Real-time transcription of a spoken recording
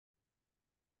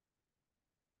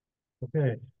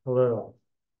Okay, hello.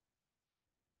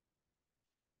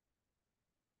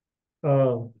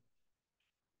 Um,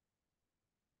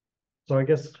 so I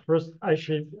guess first I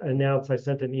should announce I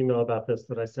sent an email about this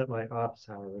that I set my office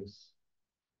hours.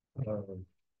 Um,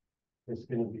 it's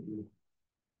going to be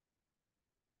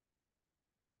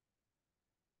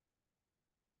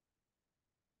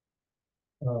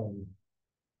um,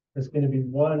 it's going to be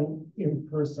one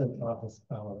in-person office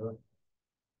hour,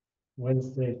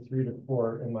 Wednesday 3 to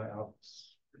 4 in my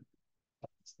office,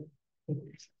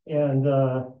 and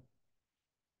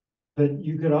but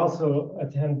you could also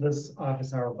attend this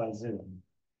office hour by Zoom.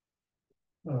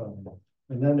 Um,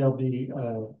 and then there'll be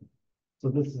so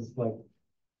this is like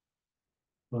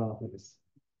well, this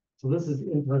so this is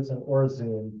in person or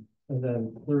Zoom, and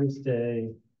then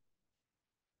Thursday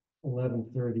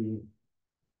 11:30,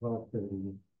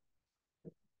 12:30.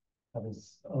 That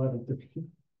was 11:30,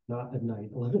 not at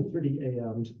night, 11:30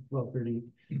 a.m. to 12:30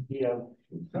 p.m.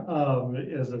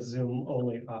 Is a Zoom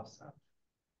only offset.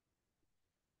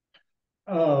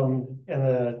 And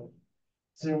the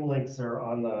Zoom links are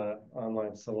on the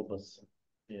online syllabus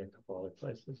via a couple other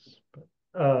places. But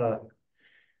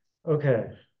okay.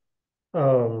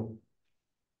 Um,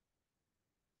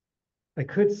 I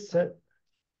could set.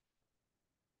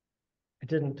 I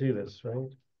didn't do this, right?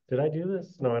 Did I do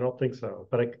this? No, I don't think so.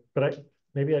 But I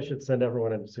maybe I should send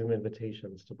everyone a Zoom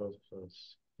invitations to both of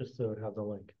those, just so it have the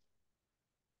link.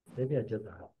 Maybe I did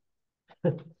that. I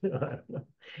don't know.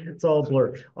 It's all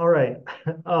blur. All right.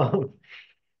 Um,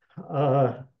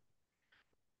 uh,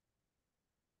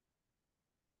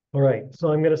 all right.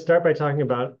 So I'm going to start by talking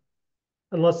about,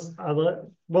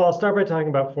 well, I'll start by talking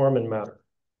about form and matter.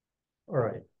 All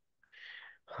right.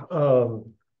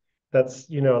 Um, there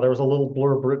was a little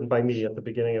blurb written by me at the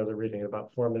beginning of the reading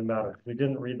about form and matter. We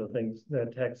didn't read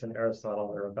the text in Aristotle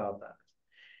that are about that.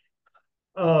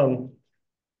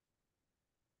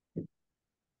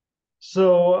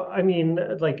 So, I mean,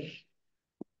 like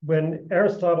when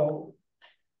Aristotle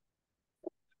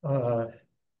uh,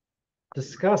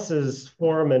 discusses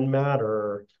form and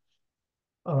matter,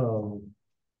 um,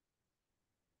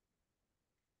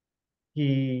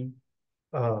 he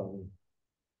um,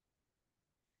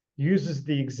 uses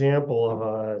the example of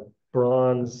a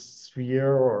bronze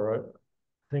sphere, or I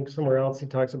think somewhere else he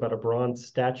talks about a bronze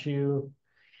statue,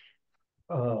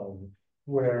 um,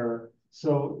 where,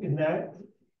 so in that,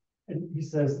 he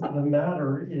says the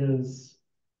matter is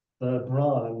the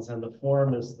bronze and the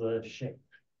form is the shape.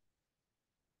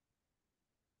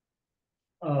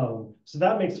 So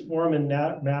that makes form and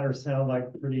matter sound like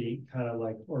pretty kind of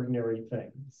like ordinary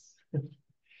things.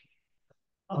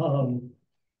 Um,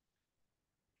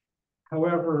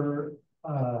 However,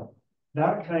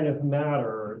 that kind of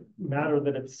matter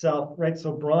that itself, right?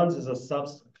 So bronze is a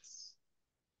substance.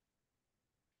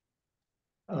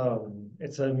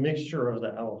 It's a mixture of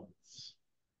the elements,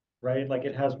 right? Like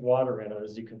it has water in it,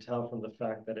 as you can tell from the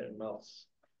fact that it melts.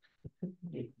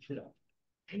 You know.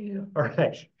 All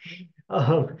right.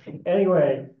 Um,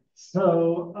 anyway,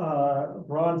 so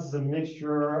bronze is a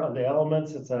mixture of the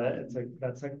elements. It's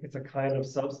a kind of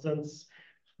substance.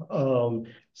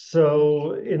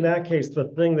 So in that case, the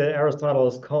thing that Aristotle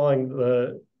is calling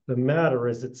the matter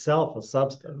is itself a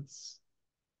substance.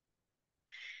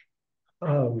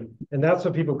 And that's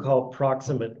what people call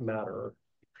proximate matter.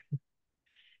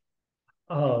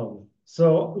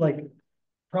 So like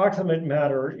proximate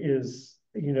matter is,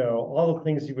 all the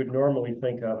things you would normally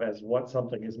think of as what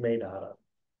something is made out of.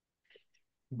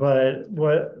 But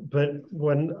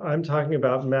when I'm talking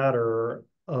about matter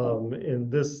in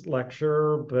this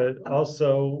lecture, but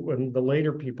also when the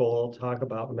later people talk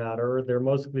about matter, they're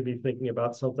mostly be thinking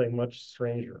about something much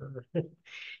stranger,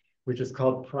 which is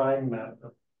called prime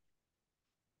matter.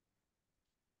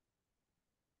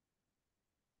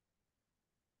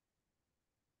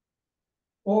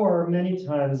 Or many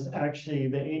times, actually,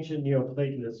 the ancient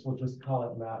Neoplatonists will just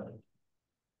call it matter.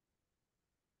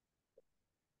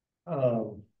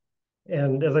 Um,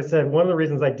 And as I said, one of the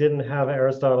reasons I didn't have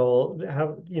Aristotle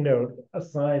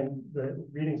assign the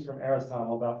readings from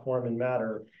Aristotle about form and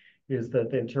matter is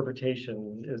that the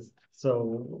interpretation is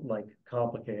so like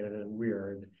complicated and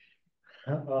weird.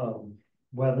 Um,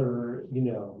 Whether,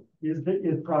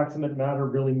 is proximate matter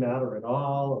really matter at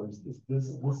all, or is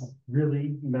this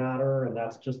really matter and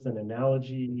that's just an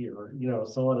analogy, or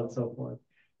so on and so forth.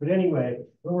 But anyway,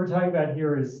 what we're talking about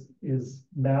here is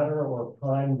matter or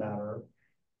prime matter.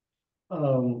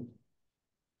 Um,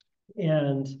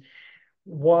 and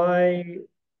why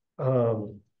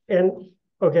um and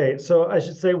okay, so I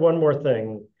should say one more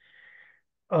thing.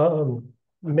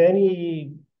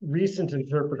 Many recent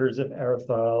interpreters of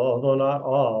Aristotle, although not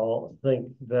all, think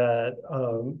that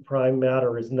prime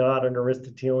matter is not an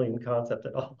Aristotelian concept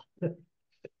at all.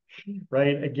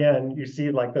 Right? Again, you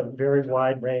see like the very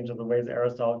wide range of the ways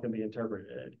Aristotle can be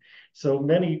interpreted. So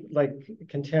many like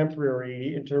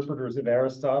contemporary interpreters of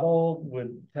Aristotle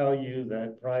would tell you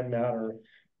that prime matter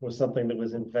was something that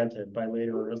was invented by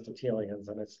later Aristotelians,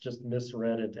 and it's just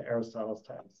misread into Aristotle's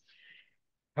text.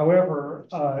 However,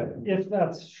 if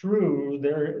that's true,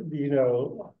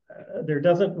 there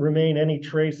doesn't remain any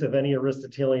trace of any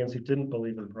Aristotelians who didn't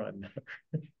believe in prime matter.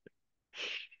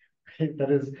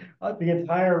 That is, the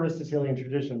entire Aristotelian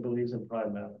tradition believes in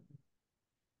prime matter.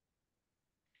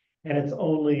 And it's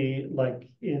only like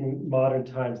in modern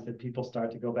times that people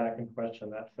start to go back and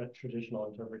question that traditional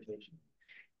interpretation.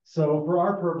 So for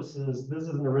our purposes, this is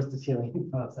an Aristotelian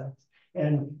concept.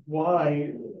 And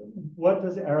why? What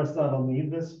does Aristotle need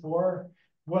this for?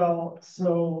 Well,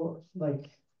 so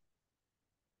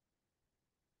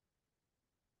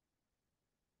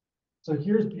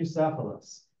here's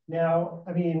Bucephalus. Now,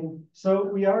 I mean, so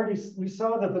we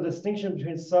saw that the distinction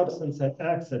between substance and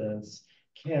accidents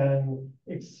can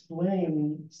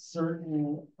explain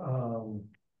certain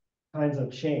kinds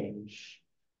of change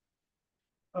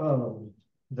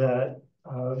that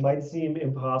might seem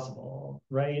impossible,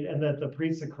 right? And that the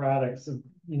pre-Socratics,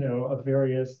 of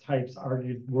various types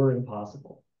argued were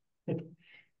impossible. And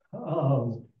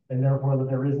therefore that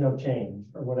there is no change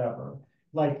or whatever.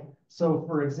 Like, so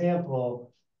for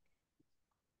example,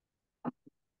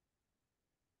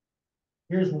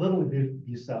 here's little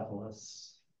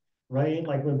Bucephalus, right?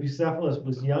 Like when Bucephalus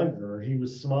was younger, he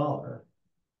was smaller.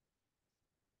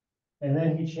 And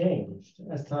then he changed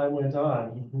as time went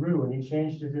on. He grew and he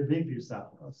changed into big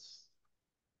Bucephalus.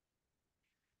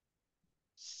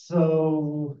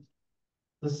 So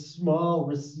the small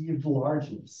received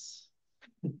largeness.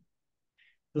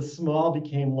 The small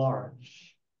became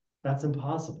large. That's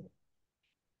impossible.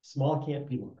 Small can't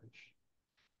be large.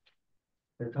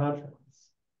 They're contraries.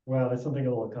 Well, there's something a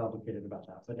little complicated about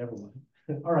that, but never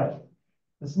mind. All right.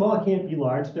 The small can't be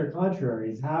large. They're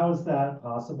contraries. How is that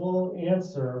possible?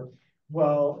 Answer,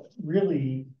 well,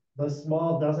 really, the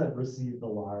small doesn't receive the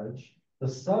large. The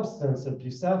substance of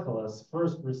Bucephalus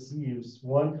first receives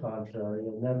one contrary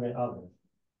and then the other.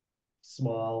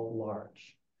 Small,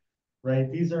 large. Right?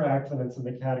 These are accidents in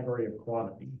the category of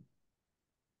quantity.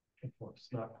 Of course,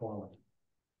 not quality.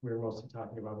 We were mostly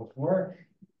talking about before.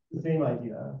 The same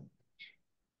idea.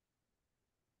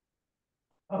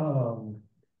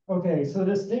 Okay, so the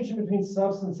distinction between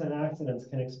substance and accidents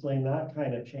can explain that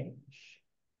kind of change.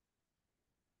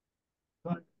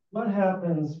 But what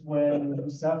happens when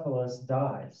Bucephalus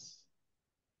dies?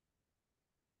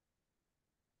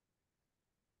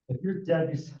 If you're dead,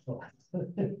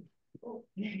 Bucephalus,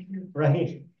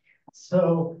 right?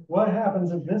 So what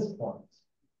happens at this point?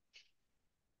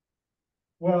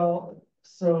 Well,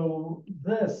 so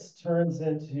this turns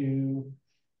into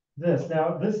this.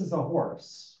 Now, this is a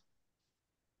horse,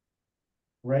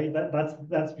 right?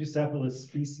 That's Bucephalus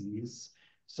species.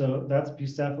 So that's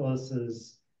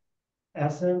Bucephalus's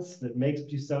essence that makes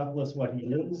Bucephalus what he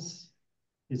is,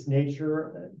 his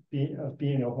nature of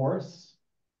being a horse.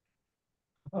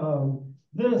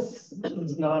 This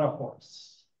is not a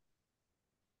horse,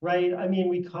 right? I mean,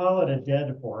 we call it a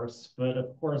dead horse, but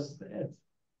of course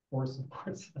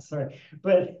sorry,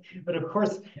 but of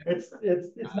course it's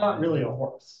not really a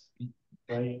horse,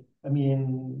 right? I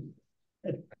mean,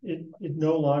 it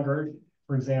no longer,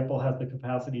 for example, has the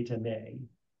capacity to neigh,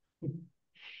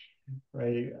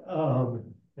 right?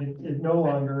 It no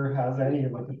longer has any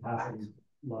of the capacity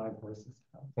live horses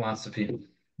have. Philosophy,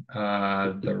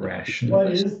 the Rationalists.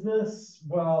 What is this?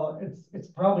 Well, it's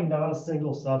probably not a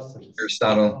single substance.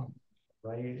 Aristotle,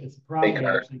 right? It's probably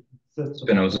Descartes, actually consists of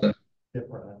Spinoza.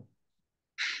 different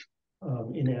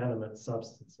inanimate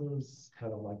substances,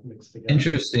 kind of like mixed together.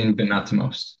 Interesting, but not to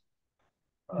most.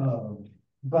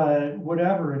 But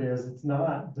whatever it is, it's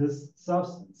not this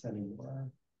substance anymore.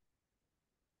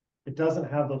 It doesn't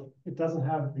have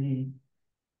the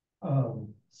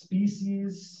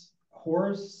species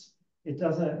horse. It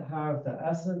doesn't have the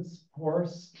essence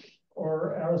horse,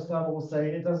 or Aristotle will say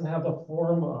it doesn't have the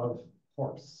form of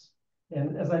horse.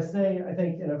 And as I say, I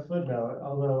think in a footnote,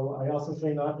 although I also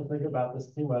say not to think about this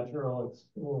too much or it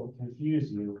will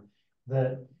confuse you,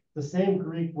 that the same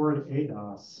Greek word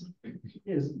eidos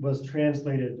was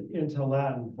translated into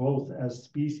Latin both as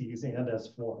species and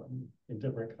as form in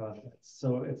different contexts.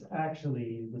 So it's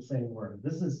actually the same word.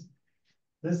 This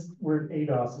word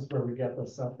eidos is where we get the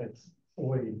suffix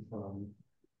oid from.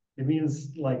 It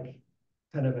means like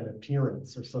kind of an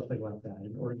appearance or something like that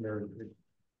in ordinary Greek.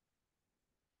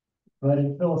 But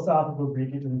in philosophical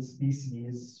Greek, it means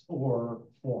species or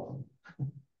form.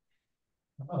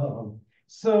 Um,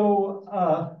 so,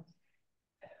 uh,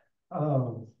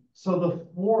 so the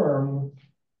form,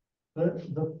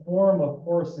 of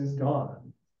course, is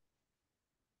gone.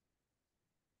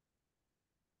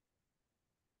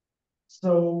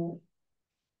 So,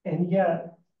 and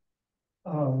yet,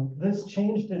 this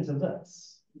changed into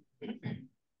this.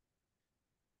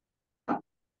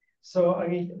 So, I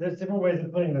mean, there's different ways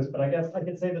of putting this, but I guess I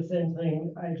could say the same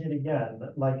thing I did again.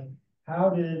 Like,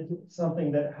 how did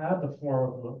something that had the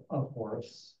form of a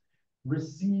horse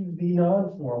receive the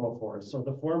non-form of horse, or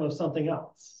the form of something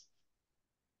else?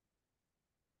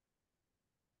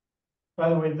 By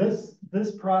the way,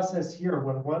 this process here,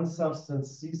 when one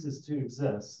substance ceases to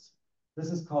exist,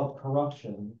 this is called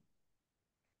corruption.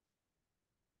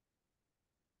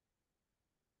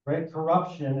 Right?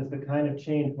 Corruption is the kind of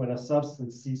change when a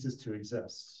substance ceases to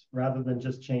exist, rather than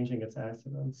just changing its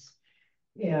accidents.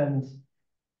 And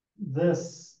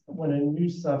this, when a new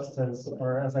substance,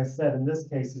 or as I said, in this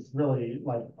case, it's really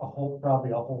like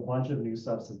probably a whole bunch of new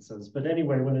substances. But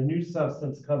anyway, when a new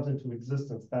substance comes into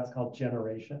existence, that's called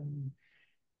generation.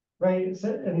 Right?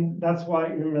 So, and that's why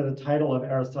you remember the title of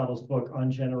Aristotle's book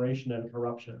on generation and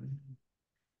corruption.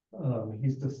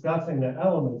 He's discussing the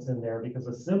elements in there because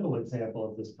a simple example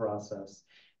of this process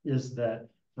is that,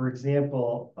 for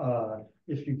example,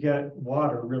 if you get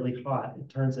water really hot, it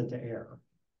turns into air.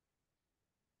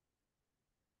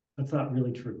 That's not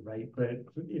really true, right? But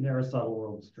in Aristotle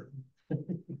world, it's true.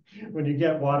 When you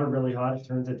get water really hot, it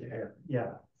turns into air.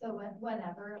 Yeah. So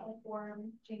whenever a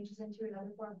form changes into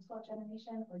another form, it's called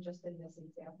generation, or just in this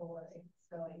example where it's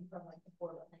going from like the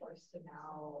form of force to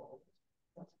now.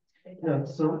 Yeah,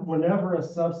 so whenever a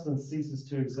substance ceases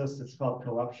to exist, it's called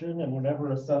corruption. And whenever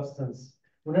a substance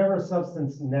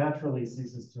naturally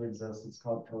ceases to exist, it's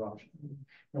called corruption.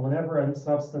 And whenever a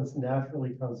substance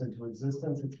naturally comes into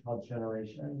existence, it's called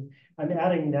generation. I'm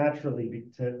adding naturally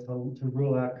to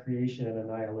rule out creation and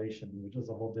annihilation, which is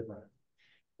a whole different,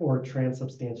 or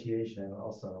transubstantiation,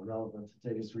 also relevant to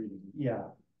today's reading. Yeah.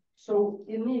 So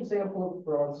in the example of the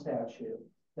bronze statue,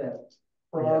 that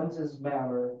bronze is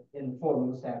matter in the form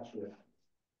of the statue,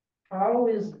 how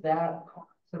is that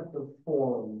concept of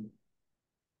form?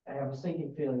 I have a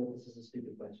sinking feeling that this is a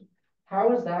stupid question.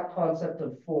 How is that concept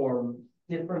of form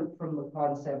different from the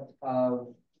concept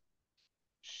of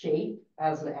shape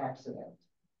as an accident?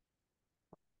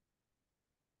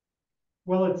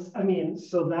 Well, I mean,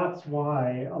 so that's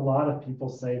why a lot of people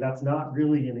say that's not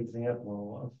really an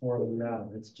example of form and matter.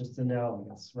 It's just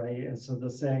analogous, right? And so they'll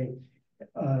say,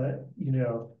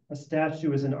 a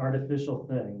statue is an artificial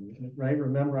thing, right?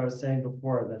 Remember, I was saying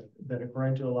before that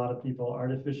according to a lot of people,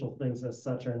 artificial things as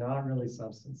such are not really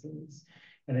substances,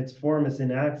 and its form is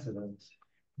an accident.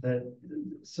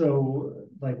 So,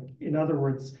 like, in other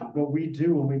words, what we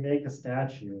do when we make a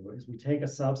statue is we take a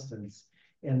substance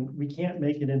and we can't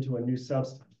make it into a new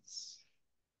substance,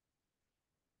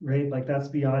 right? Like, that's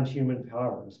beyond human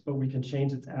powers, but we can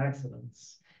change its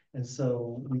accidents. And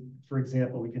so, for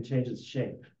example, we can change its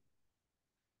shape.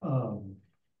 And,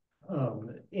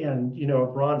 a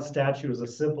bronze statue is a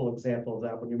simple example of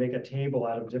that. When you make a table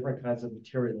out of different kinds of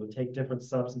material, you take different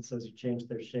substances, you change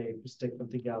their shape, you stick them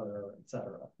together,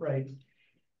 etc. Right?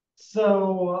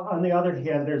 So on the other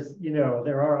hand,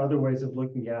 there are other ways of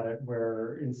looking at it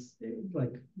where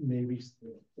like maybe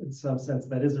in some sense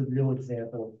that is a real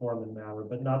example of form and matter,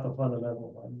 but not the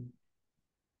fundamental one.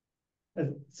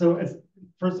 So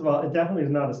first of all, it definitely is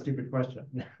not a stupid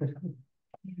question.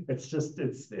 It's just,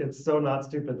 it's so not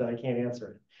stupid that I can't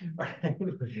answer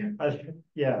it.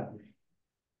 Yeah.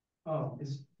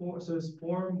 Is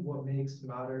form what makes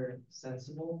matter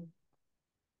sensible?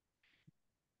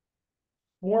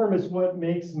 Form is what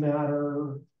makes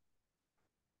matter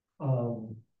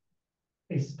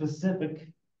a specific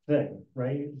thing,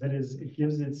 right? That is, it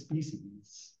gives it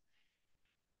species.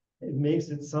 It makes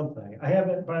it something.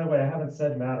 By the way, I haven't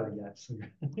said matter yet. So,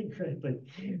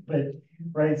 but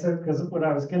right. So, because what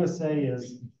I was going to say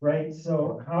is, right.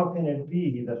 So how can it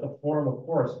be that the form of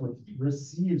horse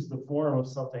receives the form of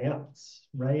something else,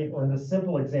 right? Or in the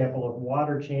simple example of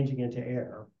water changing into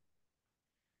air,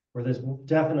 where there's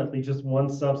definitely just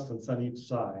one substance on each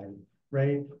side,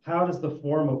 right? How does the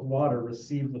form of water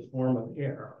receive the form of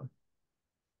air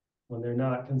when they're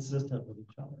not consistent with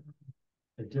each other?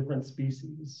 They're different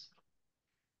species.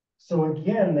 So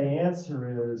again, the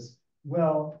answer is,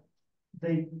 well,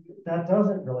 that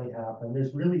doesn't really happen.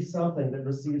 There's really something that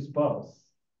receives both,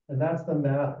 and that's the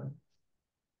matter.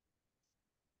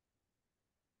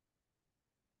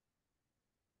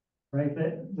 Right?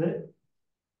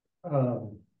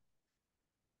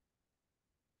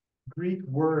 Greek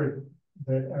word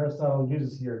that Aristotle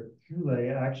uses here,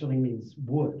 koule, actually means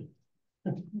wood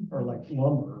or like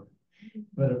lumber.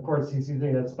 But of course, he's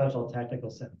using a special technical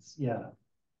sense. Yeah.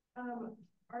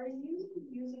 Are you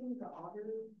using the otter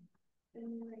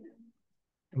thing right now?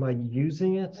 Am I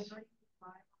using it? Like, are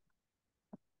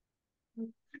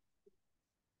you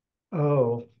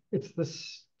Oh, it's the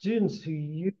students who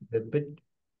use it, but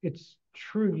it's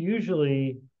true.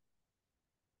 Usually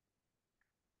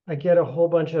I get a whole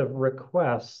bunch of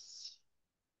requests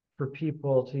for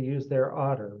people to use their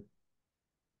otter.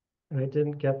 And I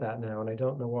didn't get that now, and I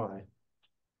don't know why.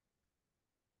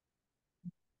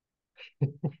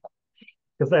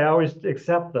 Because I always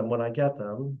accept them when I get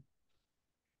them.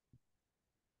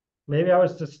 Maybe I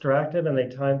was distracted and they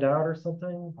timed out or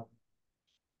something.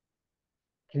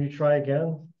 Can you try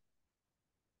again?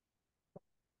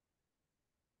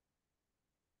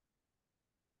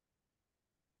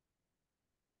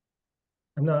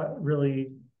 I'm not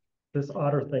really, this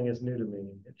otter thing is new to me.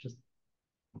 It just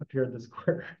appeared this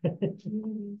quick.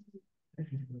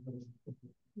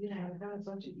 Yeah, I got a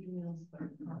bunch of emails about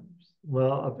farmers.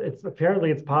 Well, it's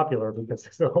apparently it's popular because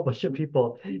there's a whole bunch of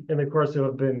people in the course who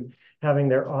have been having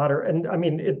their otter, and I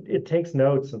mean it takes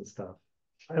notes and stuff.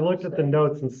 I looked at the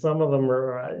notes and some of them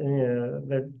are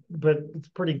but it's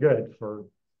pretty good for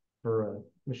a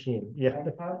machine. I Yeah.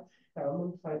 have found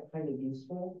them kind of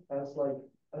useful as like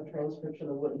a transcription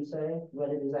of what you say when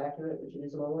it is accurate, which it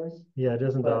isn't always. Yeah, it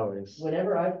isn't But always.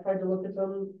 whenever I've tried to look at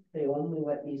them, they only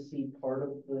let me see part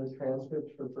of the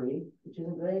transcript for free, which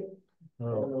isn't great. I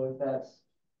don't Oh. know if that's,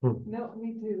 No,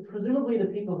 me too. presumably the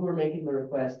people who are making the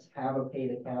requests have a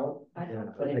paid account,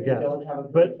 Yeah, but I if you guess. don't have a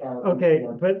paid But account. okay,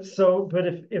 you but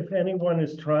if anyone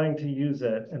is trying to use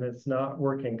it and it's not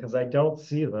working, because I don't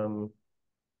see them,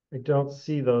 I don't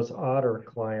see those otter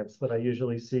clients that I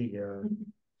usually see here.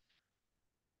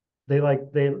 They like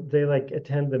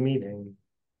attend the meeting.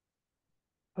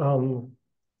 Um,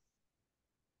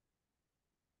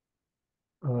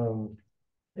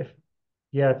 if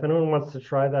if anyone wants to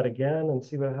try that again and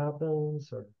see what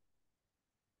happens, or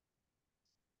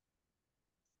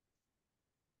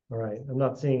all right, I'm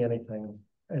not seeing anything.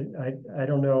 I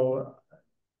don't know.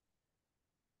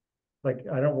 Like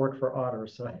I don't work for Otter,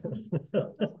 so I don't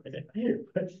know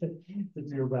what to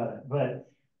do about it. But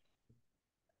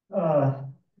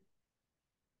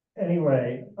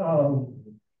anyway,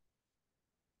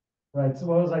 right. So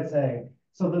what was I saying?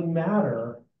 So the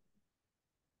matter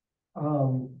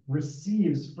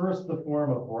receives first the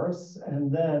form of horse and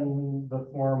then the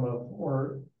form of,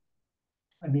 or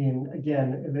I mean,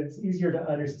 again, and it's easier to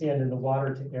understand in the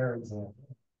water to air example.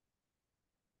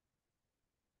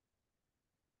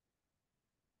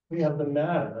 We have the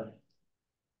matter,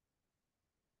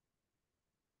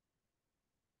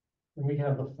 and we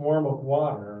have the form of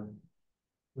water,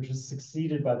 which is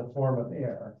succeeded by the form of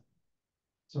air.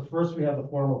 So first we have the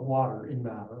form of water in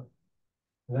matter,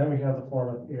 and then we have the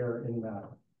form of air in matter.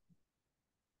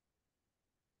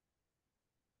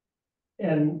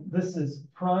 And this is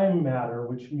prime matter,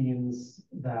 which means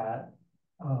that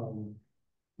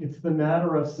it's the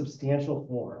matter of substantial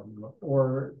form,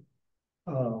 or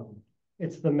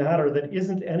it's the matter that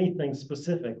isn't anything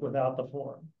specific without the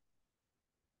form.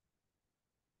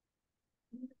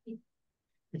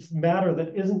 It's matter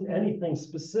that isn't anything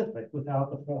specific without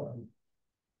the form.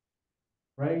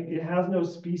 Right? It has no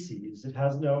species. It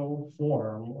has no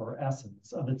form or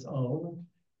essence of its own.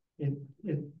 It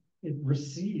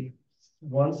receives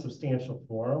one substantial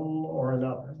form or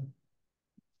another.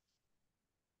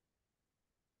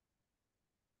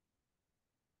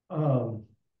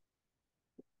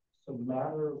 So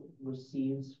matter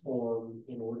receives form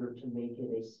in order to make it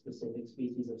a specific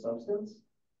species of substance?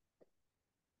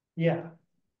 Yeah.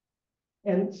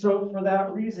 And so for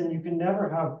that reason, you can never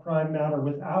have prime matter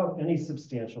without any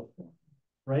substantial form,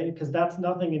 right? Because that's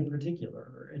nothing in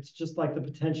particular. It's just like the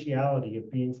potentiality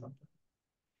of being something.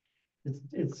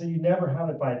 It's so you never have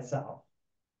it by itself.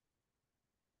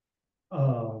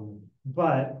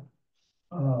 But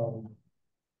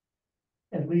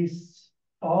at least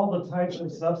all the types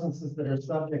of substances that are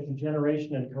subject to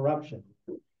generation and corruption,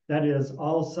 that is,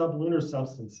 all sublunar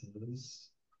substances,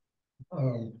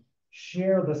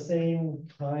 share the same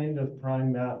kind of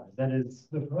prime matter. That is,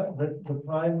 the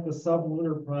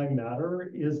sublunar prime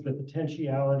matter is the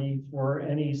potentiality for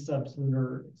any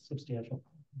sublunar substantial.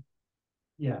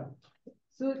 Yeah.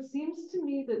 So it seems to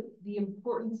me that the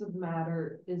importance of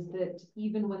matter is that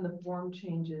even when the form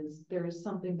changes, there is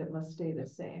something that must stay the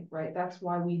same, right? That's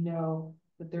why we know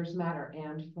that there's matter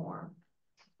and form.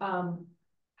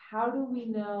 How do we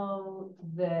know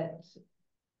that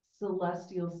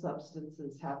celestial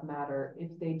substances have matter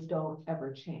if they don't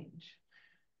ever change?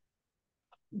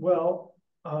 Well,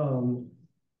 the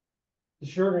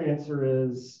shorter answer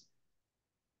is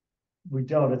we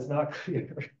don't. It's not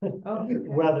clear Okay.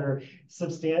 whether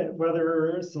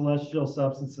celestial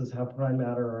substances have prime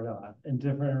matter or not. And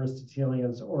different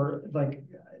Aristotelians, or like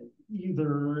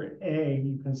either A,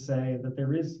 you can say that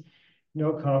there is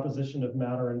no composition of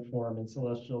matter and form in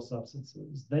celestial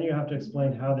substances. Then you have to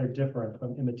explain how they're different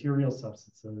from immaterial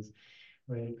substances,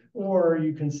 right? Or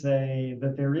you can say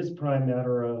that there is prime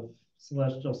matter of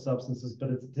celestial substances, but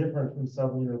it's different from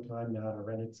sublunar prime matter,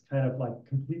 and it's kind of like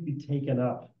completely taken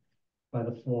up by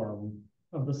the form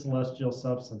of the celestial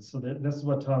substance. So that this is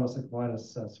what Thomas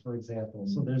Aquinas says, for example.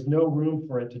 So there's no room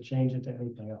for it to change into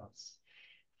anything else.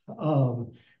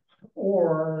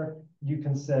 Or you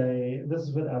can say, this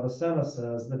is what Avicenna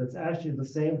says, that it's actually the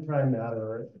same prime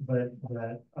matter, but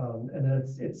that, and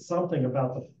it's something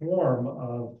about the form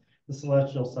of the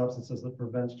celestial substances that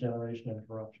prevents generation and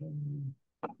corruption.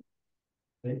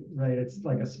 Right, it's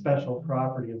like a special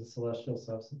property of the celestial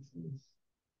substances.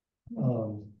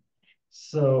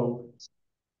 So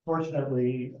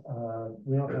fortunately,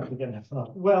 we don't have to get into fun.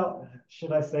 Well,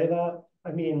 should I say that?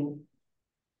 I mean,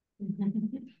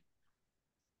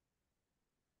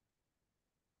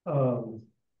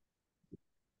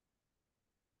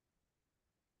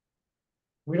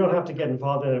 we don't have to get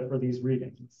involved in it for these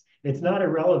readings. It's not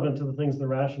irrelevant to the things the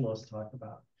rationalists talk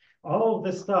about. All of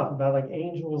this stuff about like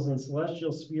angels and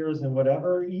celestial spheres and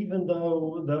whatever, even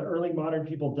though the early modern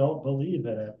people don't believe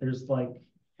in it, there's like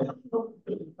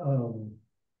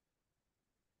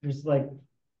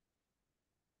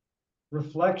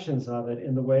reflections of it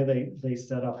in the way they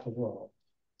set up the world.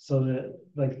 So that,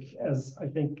 like, as I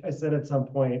think I said at some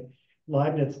point,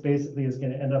 Leibniz basically is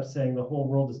going to end up saying the whole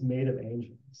world is made of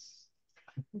angels.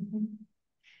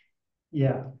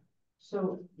 Yeah.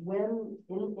 So when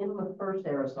in the first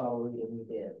Aristotle reading we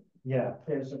did, Yeah.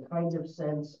 there's a kind of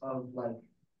sense of like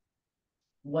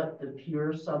what the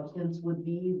pure substance would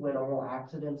be when all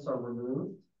accidents are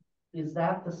removed. Is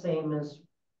that the same as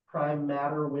prime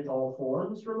matter with all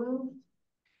forms removed?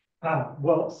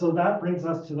 Well, so that brings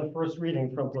us to the first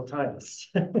reading from Plotinus.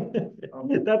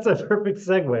 That's a perfect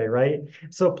segue, right?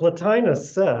 So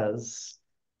Plotinus says,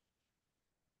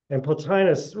 and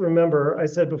Plotinus, remember, I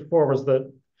said before, was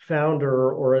the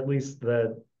founder, or at least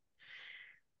the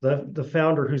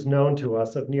founder who's known to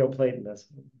us of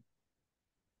Neoplatonism.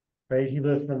 Right? He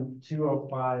lived from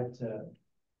 205 to,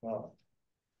 well,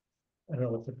 I don't know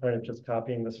what's the point of just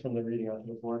copying this from the reading onto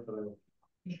the board, but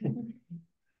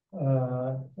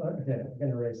okay, I'm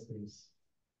gonna erase these.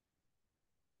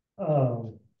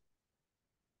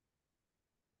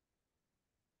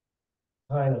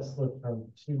 Plotinus lived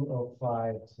from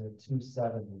 205 to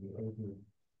 270 AD.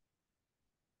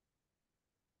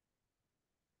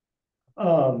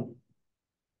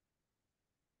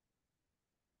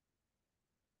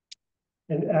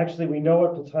 And actually, we know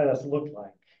what Plotinus looked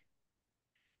like.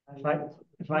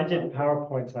 If I did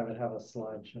PowerPoints, I would have a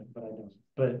slideshow, but I don't.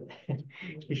 But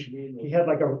he had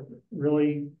like a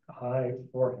really high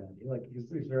forehead. He's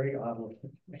very odd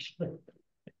looking, actually.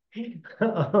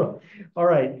 All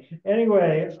right.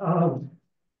 Anyway,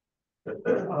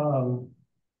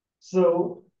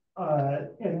 so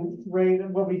and Ray,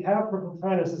 what we have for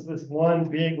Plotinus is this one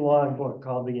big long book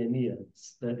called the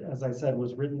Aeneas that, as I said,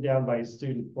 was written down by his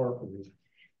student Porphyry.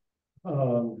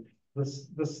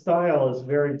 The style is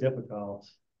very difficult,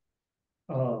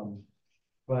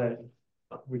 but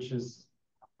which is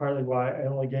partly why I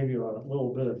only gave you a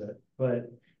little bit of it.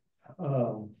 But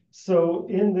so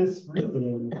in this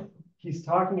reading, he's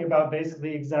talking about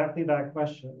basically exactly that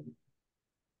question.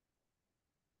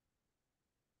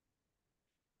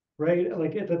 Right,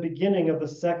 like at the beginning of the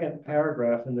second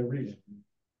paragraph in the reading.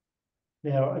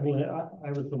 Now, I mean,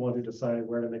 I was the one who decided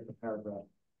where to make the paragraph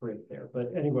break there.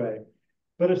 But anyway,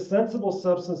 but if sensible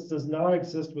substance does not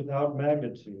exist without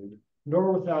magnitude,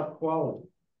 nor without quality,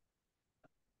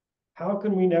 how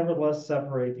can we nevertheless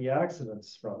separate the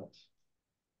accidents from it?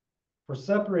 For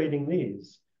separating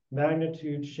these,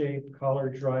 magnitude, shape, color,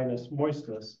 dryness,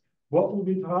 moistness, what will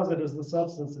be posited as the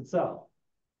substance itself?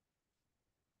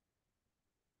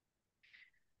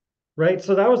 Right,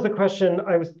 so that was the question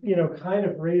I was, kind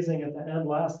of raising at the end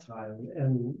last time,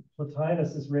 and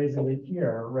Plotinus is raising it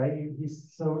here, right?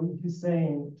 He's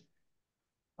saying,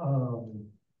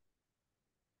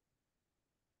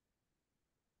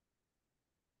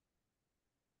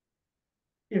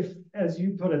 if, as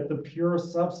you put it, the pure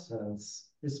substance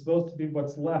is supposed to be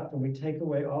what's left, and we take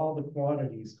away all the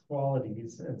quantities,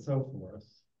 qualities, and so forth.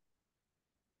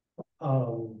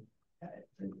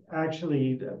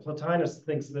 actually, Plotinus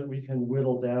thinks that we can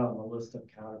whittle down a list of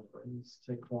categories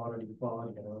to quantity,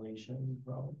 quality, and relation,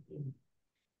 probably.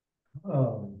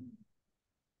 Um,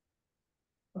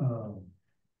 um,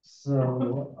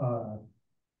 so,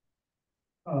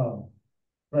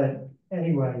 but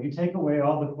anyway, you take away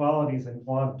all the qualities and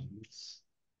quantities,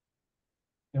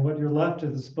 and what you're left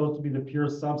with is supposed to be the pure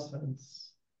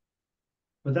substance.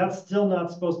 But that's still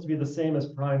not supposed to be the same as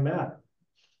prime matter.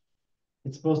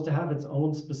 It's supposed to have its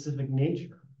own specific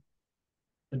nature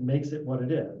that makes it what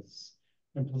it is.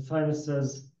 And Plotinus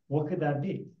says, what could that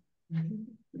be?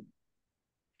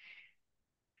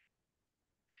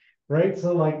 Right?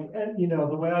 So like, you know,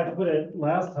 the way I put it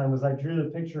last time was I drew the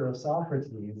picture of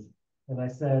Socrates and I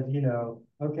said, you know,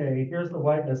 okay, here's the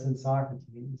whiteness in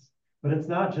Socrates, but it's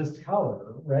not just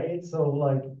color, right? So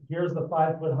like, here's the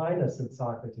 5-foot highness in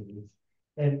Socrates,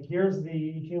 and here's the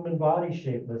human body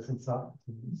shapeless in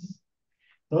Socrates.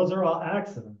 Those are all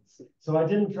accidents. So I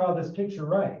didn't draw this picture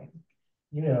right.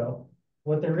 You know,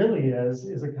 what there really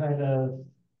is a kind of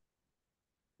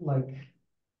like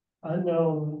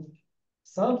unknown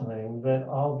something that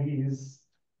all these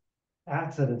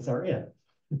accidents are in.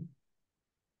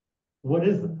 What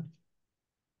is that?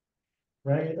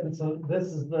 Right? And so this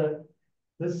is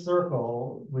this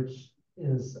circle, which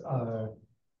is these are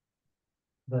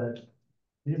the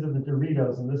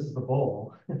Doritos and this is the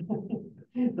bowl.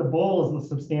 The bowl is the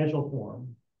substantial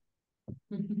form.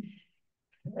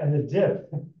 And the dip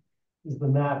is the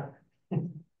matter.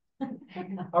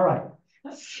 All right.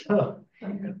 So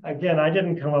again, I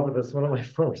didn't come up with this. One of my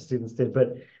former students did,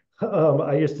 but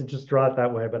I used to just draw it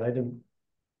that way, but I didn't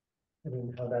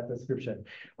have that description.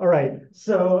 All right.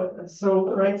 So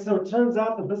it turns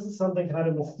out that this is something kind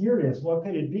of mysterious. What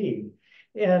could it be?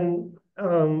 And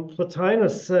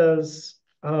Plotinus says,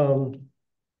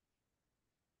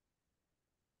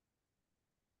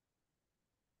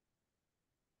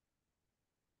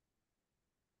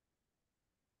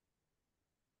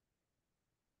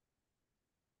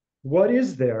 what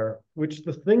is there which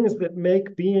the things that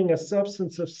make being a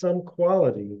substance of some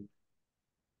quality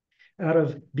out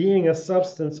of being a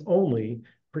substance only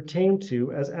pertain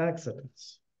to as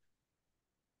accidents?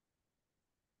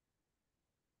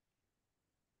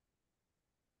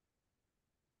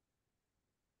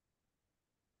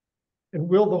 And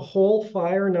will the whole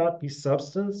fire not be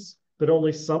substance, but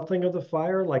only something of the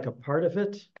fire, like a part of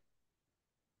it?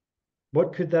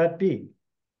 What could that be?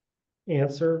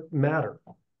 Answer, matter.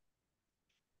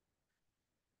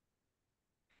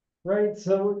 Right,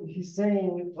 so he's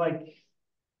saying like,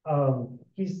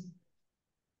 he's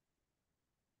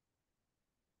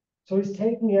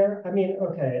taking air, I mean,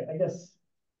 okay, I guess,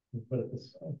 let me put it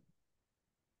this way.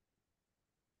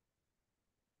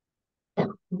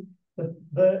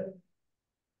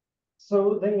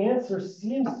 So the answer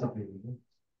seems to be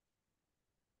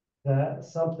that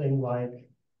something like,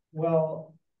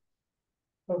 well,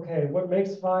 okay, what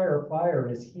makes fire fire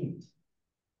is heat.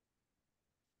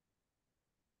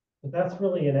 But that's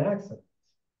really an accident.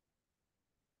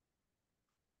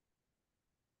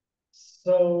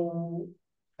 So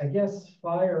I guess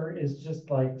fire is just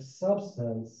like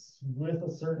substance with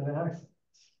a certain accident.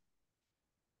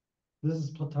 This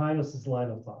is Plotinus's line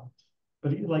of thought.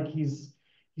 But he's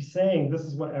saying this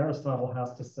is what Aristotle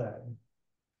has to say.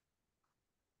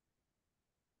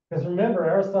 Because remember,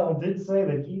 Aristotle did say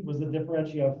that heat was the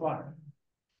differentiation of fire.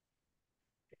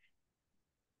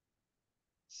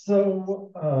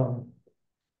 So,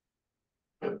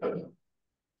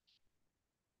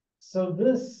 so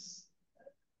this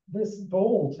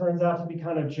bowl turns out to be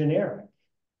kind of generic,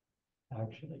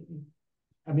 actually.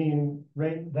 I mean,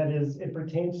 right, that is, it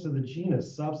pertains to the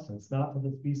genus substance, not to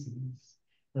the species.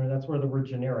 Right, that's where the word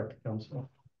generic comes from.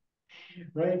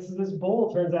 Right, so this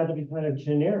bowl turns out to be kind of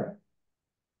generic.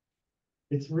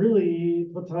 It's really,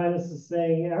 Plotinus is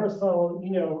saying, Aristotle,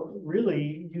 you know,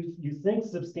 really, you think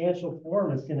substantial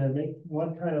form is going to make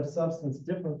one kind of substance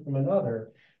different from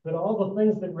another, but all the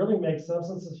things that really make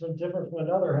substances different from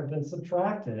another have been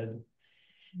subtracted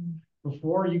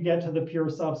before you get to the pure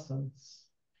substance.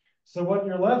 So what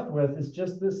you're left with is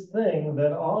just this thing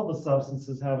that all the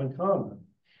substances have in common.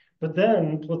 But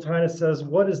then Plotinus says,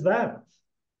 what is that?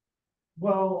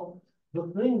 Well,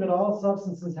 the thing that all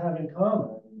substances have in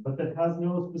common, but that has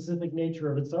no specific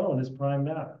nature of its own, is prime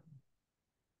matter.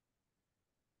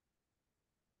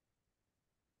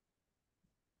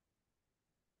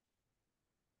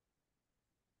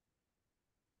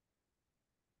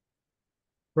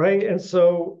 Right? And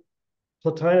so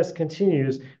Plotinus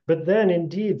continues, but then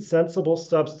indeed sensible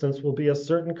substance will be a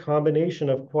certain combination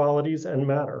of qualities and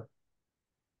matter.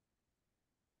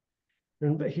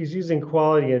 And he's using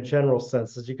quality in general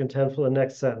sense, as you can tell for the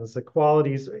next sentence, the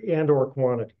qualities and or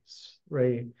quantities,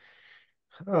 right?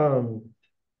 Then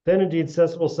indeed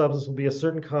sensible substance will be a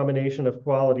certain combination of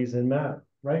qualities in matter,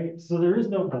 right? So there is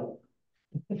no goal.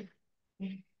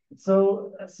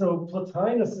 So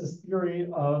Plotinus's theory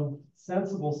of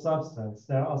sensible substance,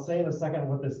 now I'll say in a second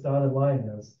what this dotted line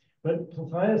is, but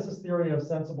Plotinus's theory of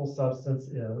sensible substance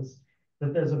is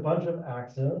that there's a bunch of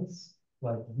accidents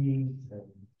like weight and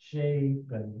shape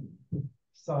and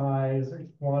size and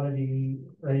quantity,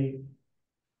 right?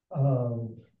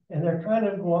 And they're kind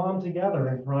of glommed together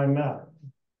in prime matter.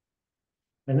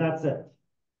 And that's it.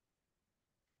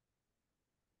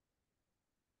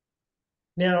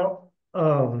 Now,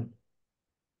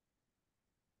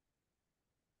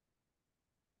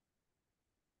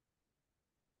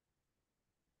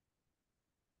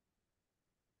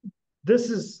 this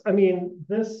is, I mean,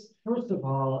 this, first of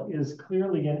all, is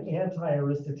clearly an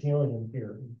anti-Aristotelian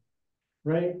theory,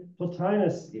 right?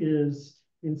 Plotinus is,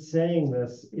 in saying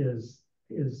this, is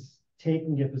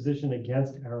taking a position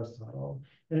against Aristotle.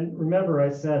 And remember, I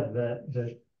said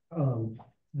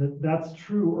that's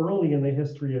true early in the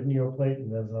history of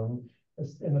Neoplatonism,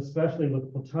 and especially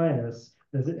with Plotinus,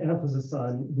 there's an emphasis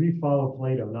on we follow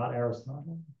Plato, not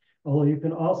Aristotle. Although you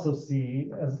can also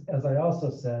see, as I also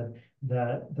said,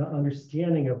 that the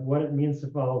understanding of what it means to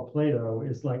follow Plato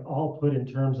is like all put in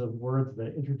terms of words that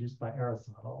are introduced by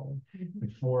Aristotle,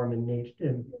 like form and nature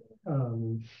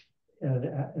and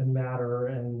matter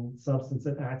and substance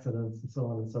and accidents and so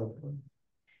on and so forth.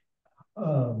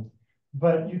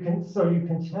 But you can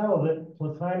tell that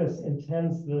Plotinus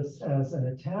intends this as an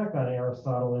attack on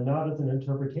Aristotle and not as an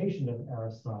interpretation of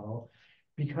Aristotle,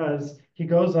 because he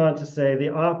goes on to say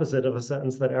the opposite of a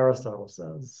sentence that Aristotle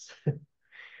says,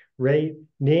 right?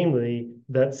 Namely,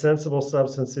 that sensible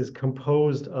substance is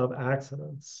composed of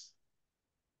accidents.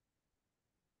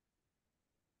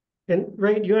 And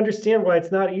right, you understand why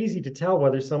it's not easy to tell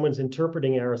whether someone's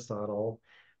interpreting Aristotle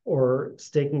or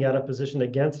staking out a position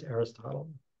against Aristotle,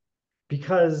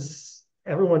 because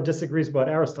everyone disagrees what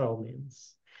Aristotle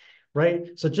means, right?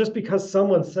 So just because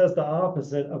someone says the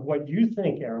opposite of what you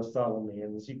think Aristotle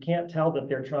means, you can't tell that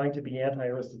they're trying to be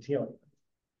anti-Aristotelian.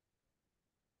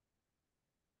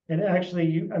 And actually,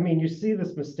 you see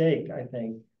this mistake, I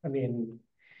think.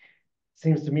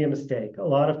 Seems to me a mistake. A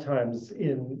lot of times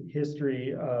in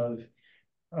history of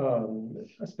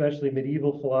especially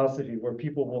medieval philosophy, where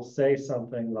people will say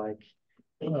something like,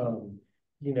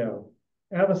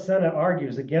 Avicenna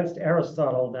argues against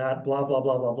Aristotle that blah, blah,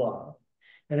 blah, blah, blah.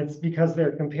 And it's because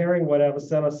they're comparing what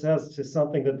Avicenna says to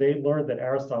something that they learned that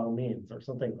Aristotle means or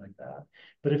something like that.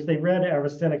 But if they read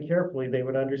Avicenna carefully, they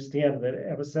would understand that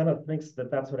Avicenna thinks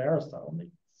that that's what Aristotle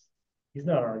means. He's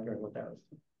not arguing with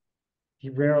Aristotle. He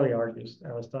rarely argues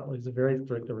Aristotle. He's a very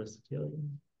strict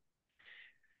Aristotelian.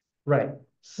 Right.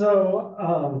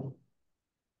 So,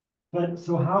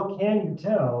 so how can you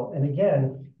tell? And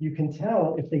again, you can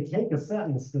tell if they take a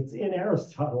sentence that's in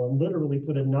Aristotle and literally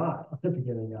put a not at the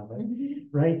beginning of it,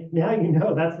 right? Now you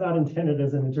know that's not intended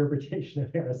as an interpretation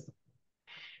of Aristotle.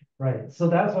 Right. So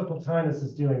that's what Plotinus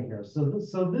is doing here. So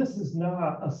this is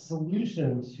not a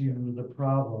solution to the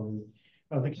problem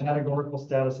of the categorical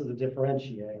status of the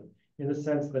differentiate, in the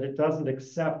sense that it doesn't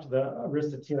accept the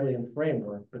Aristotelian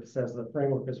framework, but says the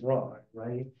framework is wrong,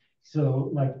 right? So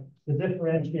like the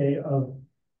differentiate of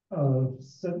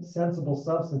sensible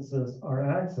substances are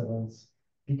accidents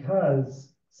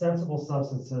because sensible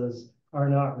substances are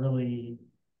not really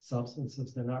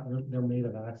substances. They're made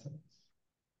of accidents.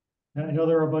 And I know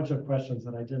there are a bunch of questions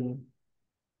that I didn't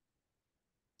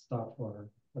stop for.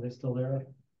 Are they still there?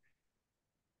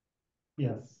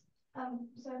 Yes.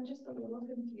 So I'm just a little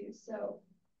confused. So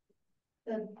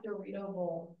the Dorito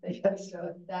bowl that you Yes.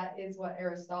 showed, that is what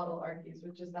Aristotle argues,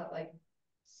 which is that like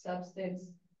substance,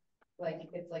 like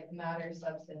it's like matter,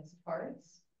 substance,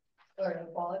 parts, or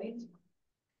the qualities,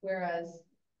 whereas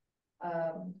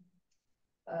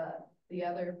the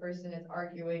other person is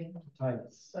arguing,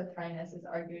 Plotinus is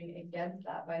arguing against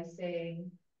that by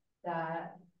saying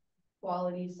that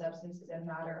qualities, substances, and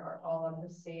matter are all on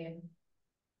the same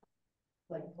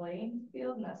like playing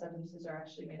field, and that substances are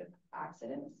actually made of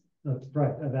accidents. That's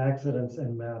right, of accidents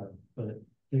and matter. But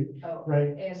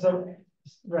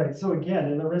Right. So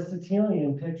again, in the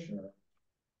Aristotelian picture,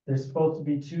 there's supposed to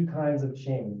be two kinds of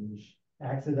change: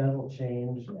 accidental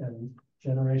change and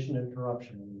generation and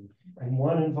corruption. And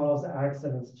one involves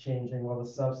accidents changing while the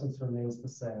substance remains the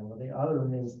same, while the other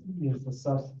means the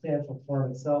substantial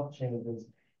form itself changes,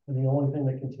 and the only thing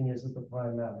that continues is the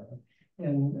prime matter.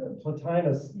 And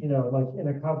Plotinus, like in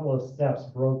a couple of steps,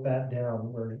 broke that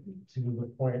down to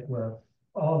the point where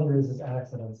all there is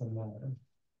accidents and matter.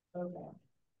 Okay.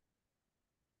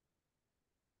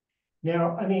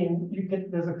 Now, I mean,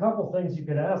 there's a couple things you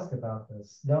could ask about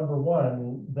this. Number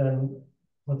one, then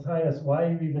Plotinus, why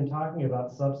are you even talking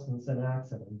about substance and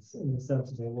accidents in the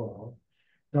sensible world?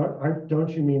 Don't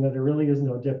you mean that there really is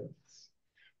no difference?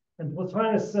 And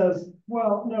Plotinus says,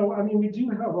 well, no, I mean, we do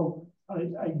have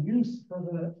a use for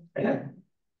the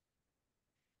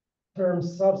term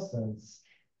substance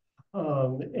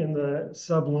in the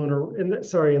sublunar,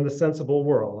 in the sensible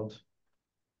world.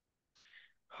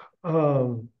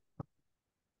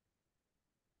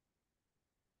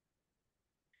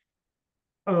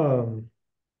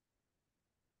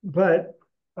 But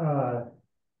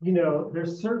you know,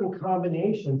 there's certain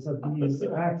combinations of these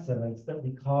accidents that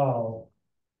we call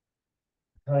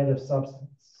kind of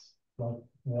substance, like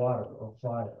water or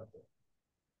fire.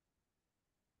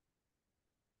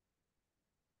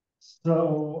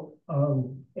 So,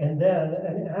 and then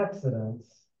an accident,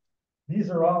 these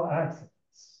are all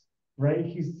accidents, right?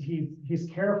 He's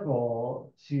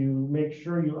careful to make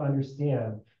sure you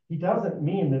understand. He doesn't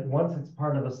mean that once it's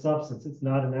part of a substance, it's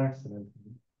not an accident,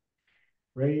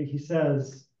 right? He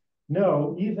says,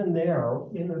 no, even there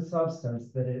in the substance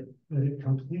that it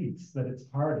completes, that it's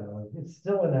part of, it's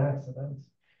still an accident.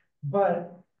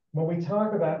 But when we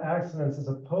talk about accidents as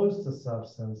opposed to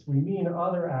substance, we mean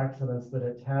other accidents that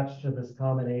attach to this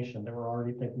combination that we're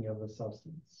already thinking of as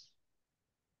substance.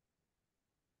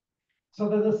 So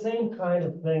they're the same kind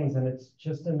of things, and it's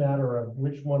just a matter of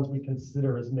which ones we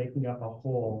consider as making up a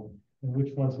whole and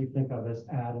which ones we think of as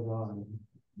added on.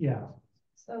 Yeah.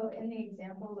 So in the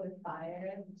example with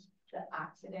fire, the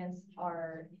accidents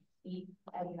are heat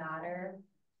and matter,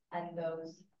 and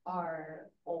those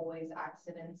are always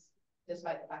accidents,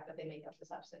 despite the fact that they make up the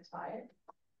substance fire.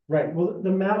 Right. Well,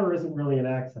 the matter isn't really an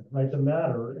accident, right? The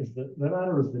matter is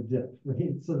the dip,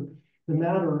 right? So the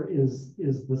matter is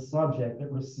the subject that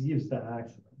receives the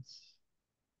accidents.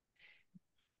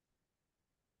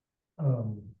 I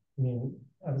mean,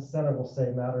 Avicenna will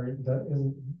say matter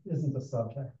isn't the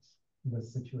subject in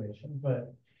this situation,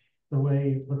 but the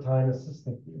way Plotinus is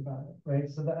thinking about it, right?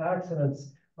 So the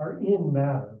accidents are in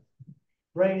matter,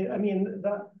 right? I mean,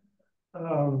 that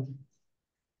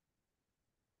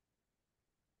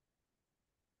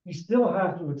you still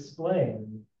have to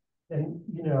explain. And,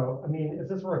 you know, I mean, if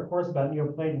this were a course about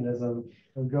Neoplatonism,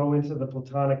 we'll go into the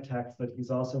Platonic text that he's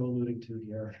also alluding to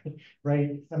here,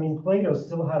 right? I mean, Plato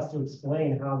still has to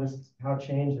explain how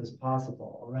change is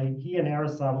possible, right? He and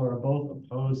Aristotle are both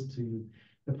opposed to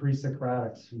the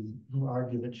pre-Socratics who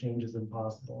argue that change is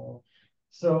impossible.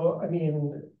 So, I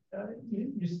mean,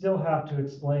 you still have to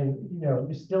explain, you know,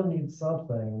 you still need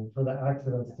something for the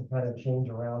accidents to kind of change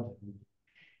around it.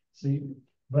 So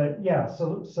but yeah,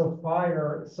 so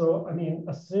fire, so I mean,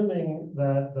 assuming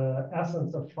that the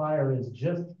essence of fire is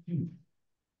just heat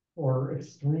or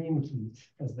extreme heat,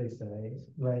 as they say,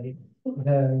 right?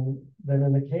 Then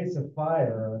in the case of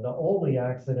fire, the only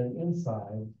accident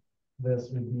inside this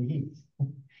would be heat.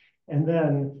 And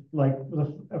then, like,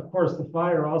 of course, the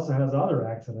fire also has other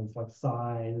accidents like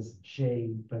size,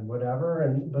 shape, and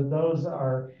whatever. But those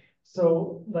are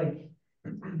so like,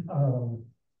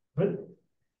 but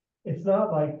it's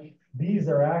not like these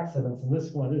are accidents and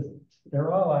this one isn't.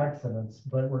 They're all accidents,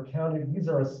 but we're counting, these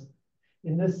are,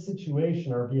 in this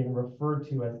situation, are being referred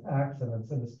to as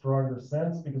accidents in a stronger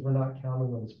sense because we're not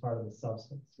counting them as part of the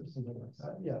substance or something like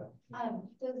that. Yeah.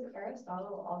 Does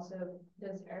Aristotle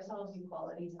view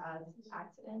qualities as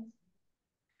accidents?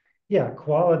 Yeah,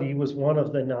 quality was one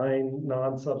of the 9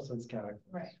 non-substance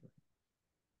characters. Right.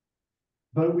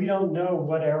 But we don't know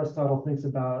what Aristotle thinks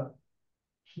about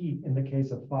heat in the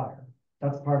case of fire.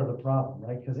 That's part of the problem,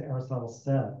 right? Because Aristotle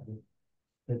said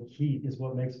that heat is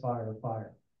what makes fire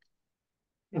fire.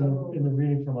 In the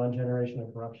reading from On Generation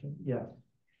and Corruption. Yeah.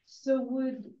 So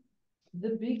would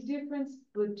the big difference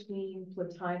between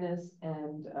Plotinus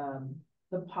and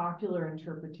the popular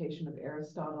interpretation of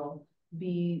Aristotle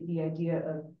be the idea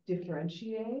of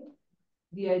differentiate?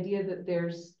 The idea that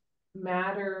there's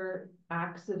matter,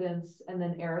 accidents, and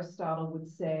then Aristotle would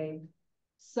say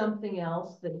something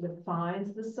else that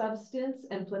defines the substance,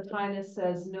 and Plotinus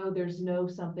says, no, there's no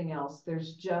something else.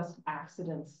 There's just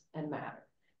accidents and matter.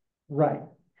 Right.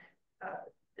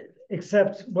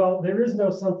 Except, well, there is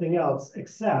no something else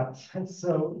except, and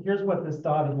so here's what this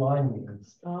dotted line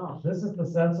means. Oh, This is the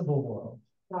sensible world.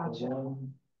 gotcha.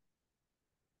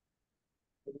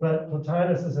 But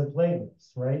Plotinus is a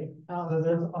Platonist, right? Oh, So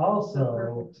there's also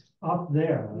perfect. up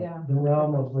there, Yeah. the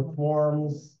realm of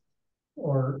reforms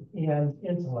and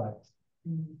intellect.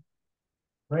 Mm.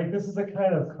 right? This is a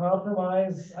kind of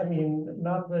compromise. I mean,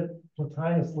 not that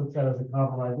Plotinus looks at it as a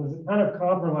compromise, it was a kind of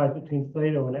compromise between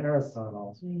Plato and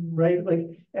Aristotle, right?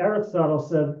 Like Aristotle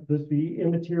said that the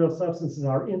immaterial substances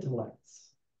are intellects,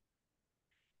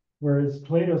 whereas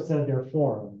Plato said they're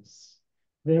forms.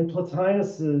 Then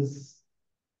Plotinus's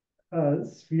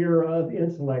sphere of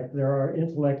intellect, there are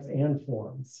intellects and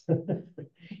forms.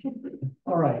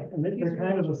 All right, and they're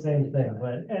kind of the same thing,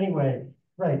 but anyway,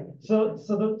 right.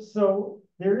 So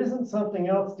there isn't something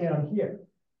else down here,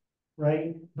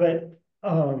 right? But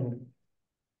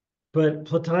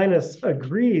Plotinus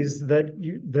agrees that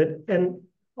and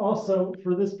also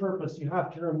for this purpose, you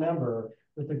have to remember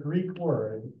that the Greek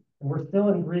word, and we're still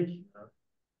in Greek here,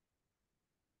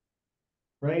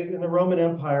 right? In the Roman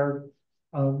Empire,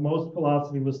 most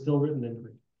philosophy was still written in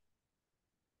Greek.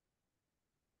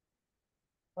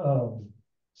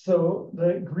 So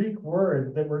the Greek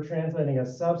word that we're translating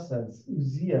as substance,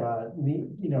 ousia,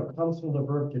 comes from the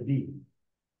verb to be.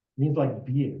 It means like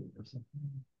being or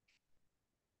something.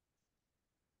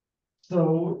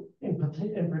 So in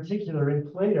particular, in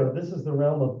Plato, this is the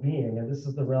realm of being, and this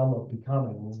is the realm of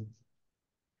becoming.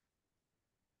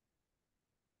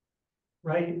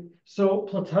 Right? So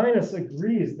Plotinus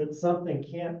agrees that something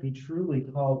can't be truly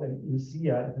called an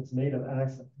ousia if it's made of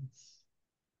accidents.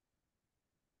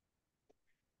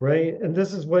 Right? And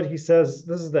this is what he says,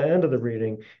 this is the end of the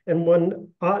reading. And one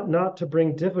ought not to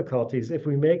bring difficulties if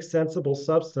we make sensible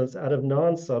substance out of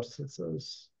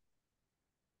non-substances.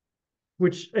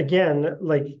 Which again,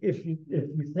 like if you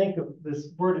think of this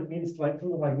word, it means like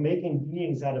making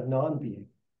beings out of non-being.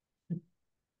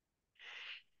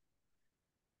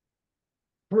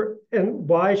 And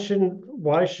why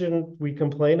shouldn't we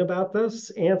complain about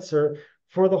this? Answer,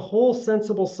 for the whole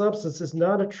sensible substance is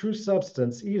not a true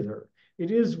substance either. It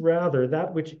is rather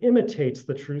that which imitates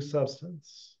the true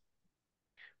substance,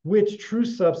 which true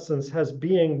substance has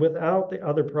being without the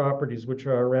other properties which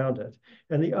are around it,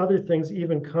 and the other things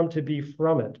even come to be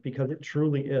from it because it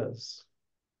truly is.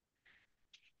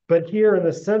 But here in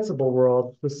the sensible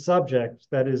world, the subject,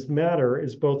 that is matter,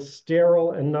 is both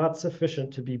sterile and not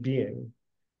sufficient to be being,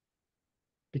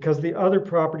 because the other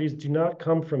properties do not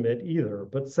come from it either,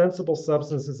 but sensible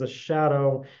substance is a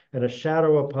shadow, and a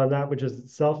shadow upon that which is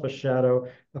itself a shadow,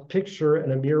 a picture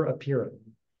and a mere appearance,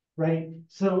 right?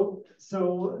 So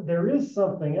there is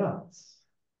something else.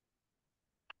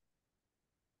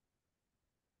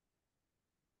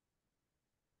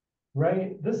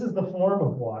 Right? This is the form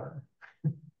of water.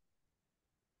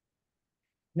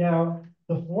 Now,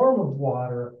 the form of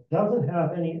water doesn't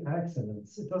have any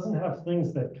accidents. It doesn't have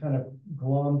things that kind of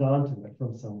glommed onto it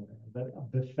from somewhere,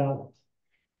 that befell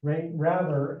it, right?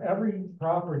 Rather, every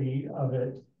property of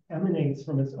it emanates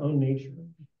from its own nature.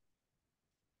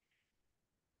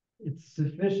 It's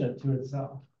sufficient to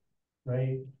itself,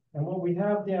 right? And what we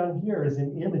have down here is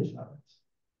an image of it.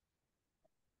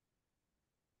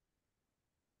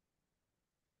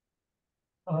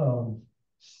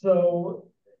 So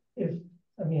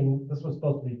this was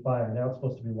supposed to be fire, now it's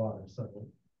supposed to be water, so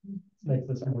let's make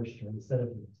this moisture instead of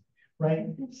heat, right?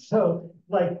 So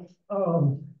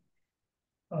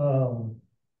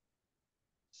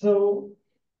so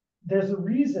there's a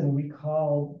reason we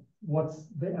call what's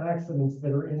the accidents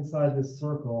that are inside this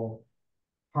circle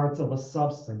parts of a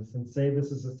substance and say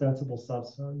this is a sensible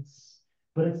substance,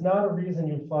 but it's not a reason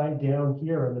you find down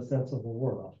here in the sensible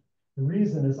world. The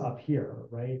reason is up here,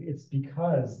 right? It's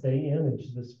because they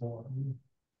image this form.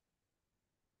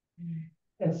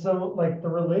 And so like the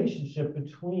relationship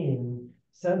between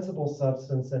sensible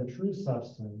substance and true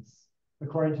substance,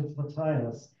 according to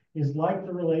Plotinus, is like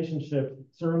the relationship.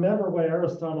 So remember what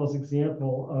Aristotle's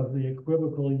example of the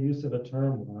equivocal use of a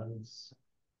term was.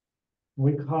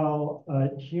 We call a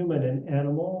human an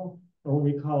animal, or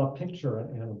we call a picture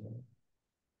an animal.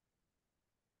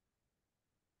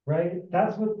 Right?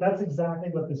 That's exactly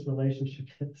what this relationship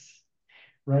is,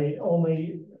 right?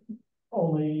 Only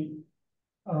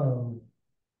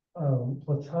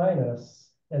Plotinus,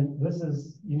 and this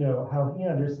is, how he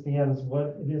understands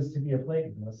what it is to be a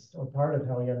Platonist, or part of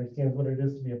how he understands what it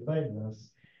is to be a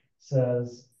Platonist,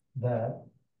 says that,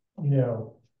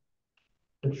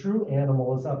 the true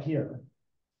animal is up here.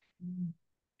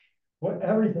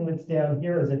 Everything that's down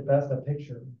here is at best a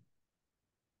picture.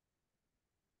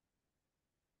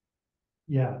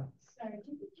 Yeah. Sorry,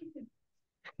 do you think you could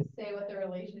say what the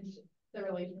relationship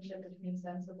between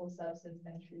sensible substance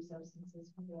and true substance is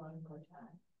for one more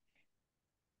time?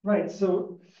 Right.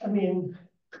 So,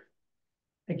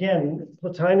 again,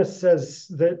 Plotinus says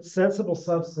that sensible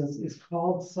substance is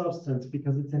called substance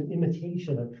because it's an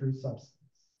imitation of true substance,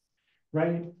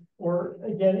 right? Or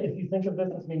again, if you think of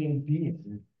this as meaning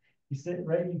being, You say,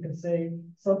 right, you can say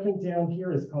something down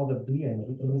here is called a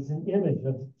being. It's an image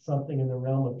of something in the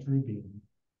realm of true being.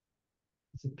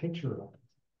 It's a picture of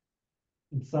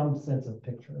it, in some sense of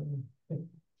picture.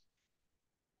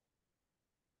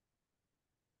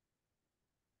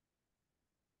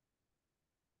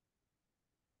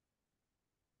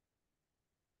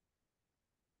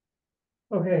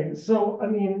 Okay, so I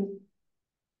mean,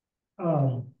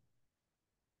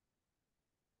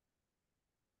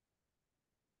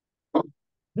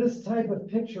 this type of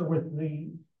picture with the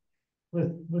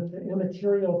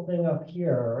immaterial thing up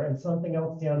here and something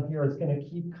else down here is going to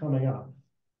keep coming up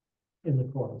in the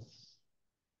course,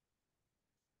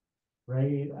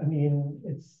 right? I mean,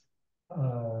 it's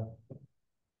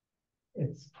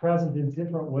present in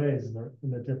different ways in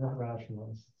the different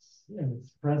rationalists, and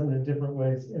it's present in different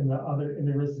ways in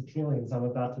the Aristotelians I'm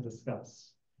about to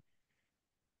discuss.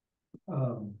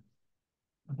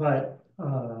 But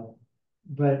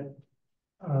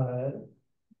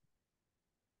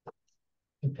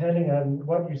depending on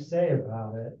what you say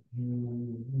about it,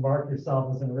 you mark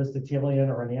yourself as an Aristotelian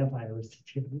or an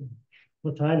anti-Aristotelian.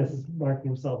 Plotinus is marking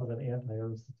himself as an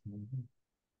anti-Aristotelian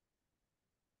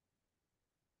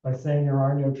by saying there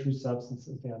are no true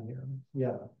substances down here.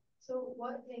 Yeah. So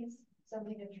what makes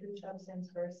something a true substance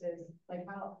versus like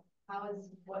how is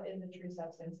what is a true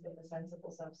substance if a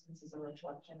sensible substance is a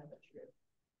reflection of a true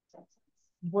substance?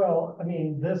 Well, I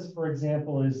mean, this, for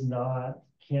example,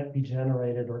 can't be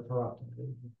generated or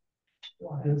corrupted.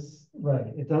 Why? This, right,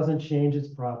 it doesn't change its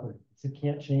properties. It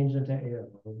can't change into air,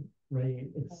 right?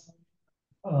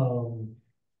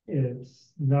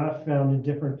 It's not found in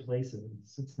different places.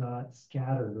 It's not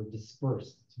scattered or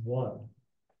dispersed. It's one.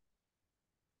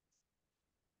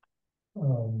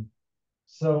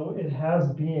 So it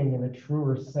has being in a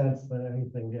truer sense than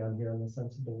anything down here in the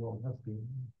sensible world has being.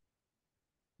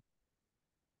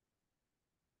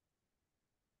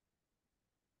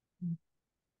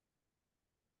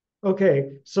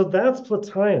 Okay, so that's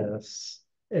Plotinus.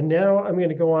 And now I'm going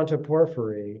to go on to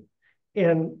Porphyry.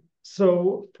 And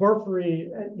so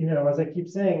Porphyry, as I keep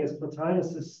saying, is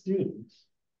Plotinus's student.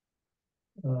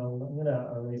 I'm going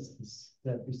to erase this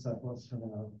Bucephalus for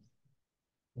now.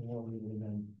 And we'll read it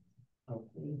again,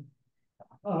 hopefully.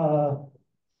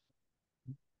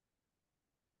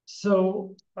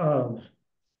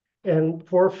 And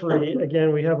Porphyry,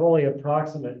 again, we have only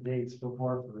approximate dates for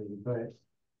Porphyry, but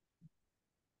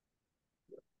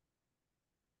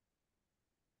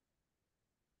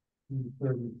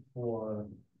 34,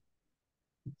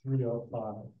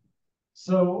 305.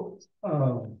 So,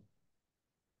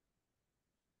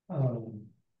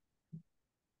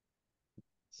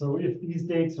 so if these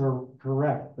dates are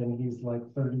correct, then he's like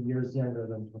 30 years younger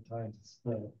than Plotinus.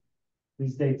 But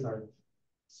these dates are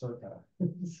circa.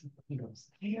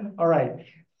 All right.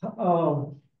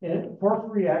 And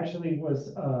Porphyry actually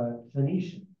was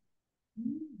Phoenician.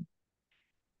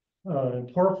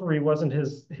 Porphyry wasn't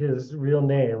his real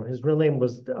name. His real name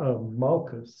was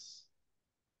Malchus,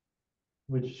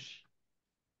 which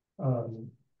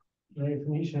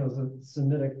Phoenician was a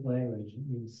Semitic language. It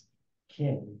means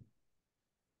king.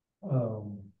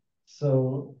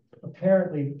 So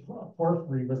apparently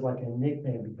Porphyry was like a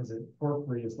nickname because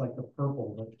Porphyry is like the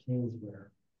purple that kings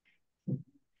wear.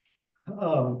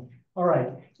 All right.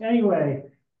 Anyway,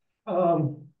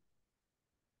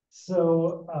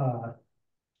 so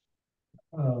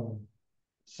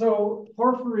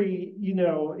Porphyry,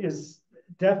 is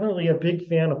definitely a big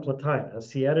fan of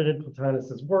Plotinus. He edited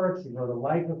Plotinus's works. He wrote a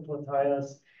life of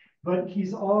Plotinus, but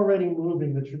he's already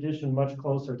moving the tradition much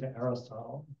closer to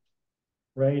Aristotle,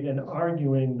 right? And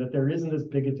arguing that there isn't as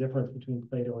big a difference between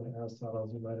Plato and Aristotle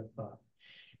as you might have thought.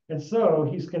 And so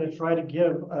he's going to try to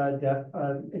give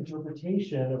an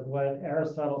interpretation of what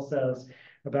Aristotle says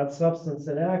about substance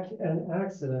and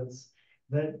accidents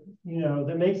that,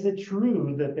 that makes it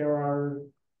true that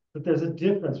there's a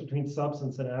difference between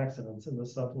substance and accidents in the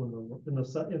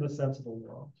sensible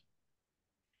world.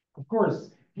 Of course,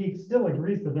 he still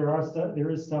agrees that there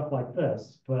is stuff like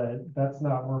this, but that's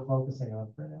not what we're focusing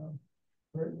on for now.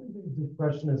 The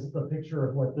question is the picture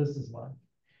of what this is like.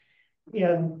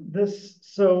 And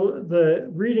so the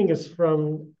reading is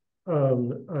from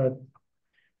a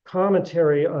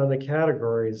commentary on the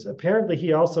categories. Apparently,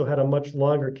 he also had a much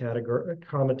longer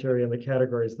commentary on the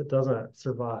categories that doesn't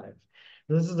survive.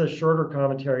 This is a shorter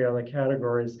commentary on the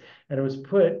categories, and it was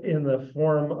put in the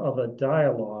form of a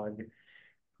dialogue,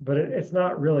 but it's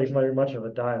not really very much of a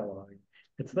dialogue.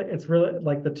 It's really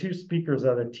like the two speakers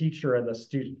are the teacher and the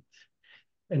student.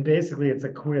 And basically it's a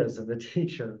quiz, and the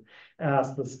teacher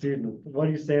asks the student, what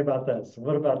do you say about this?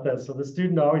 What about this? So the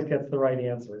student always gets the right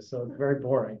answer. So it's very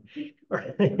boring.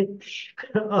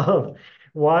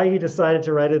 Why he decided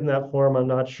to write it in that form, I'm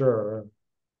not sure.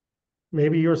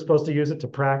 Maybe you were supposed to use it to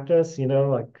practice,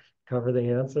 like cover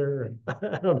the answer.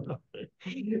 I don't know.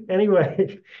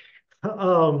 Anyway,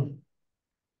 and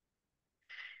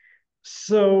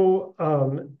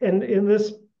in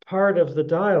this part of the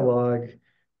dialogue,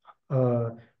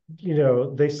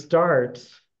 they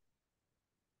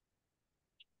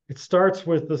it starts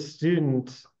with the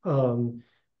student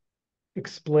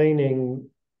explaining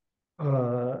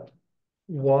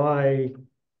why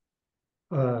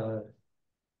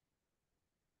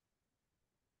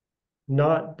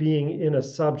not being in a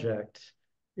subject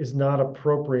is not a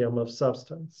proprium of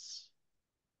substance.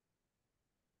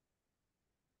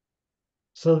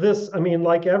 So this,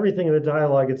 like everything in the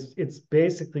dialogue, it's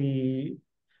basically,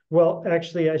 well,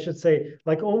 actually, I should say,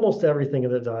 like almost everything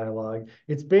in the dialogue,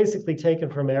 it's basically taken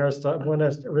from one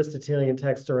Aristotelian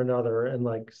text or another and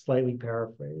like slightly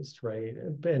paraphrased, right,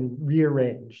 and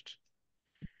rearranged.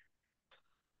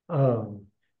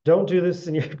 Don't do this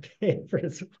in your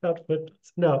papers without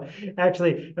footnotes. No,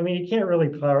 actually, you can't really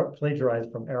plagiarize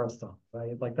from Aristotle,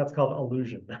 right? Like that's called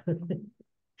illusion.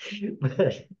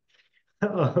 But,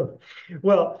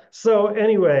 well, so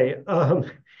anyway,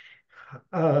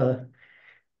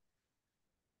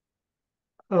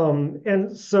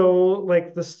 and so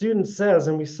like the student says,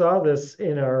 and we saw this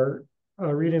in our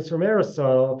readings from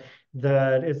Aristotle,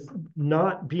 that it's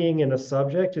not being in a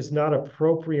subject is not a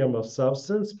proprium of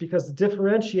substance because the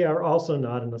differentia are also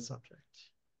not in a subject,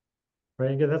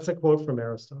 right? Again, that's a quote from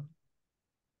Aristotle.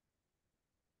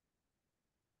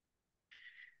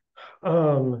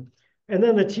 And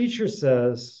then the teacher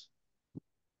says,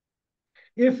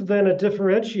 if then a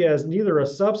differentia is neither a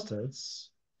substance,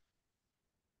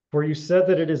 for you said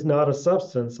that it is not a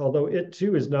substance, although it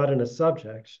too is not in a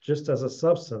subject, just as a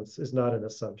substance is not in a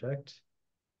subject,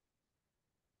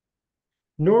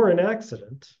 nor an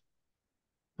accident,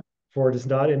 for it is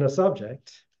not in a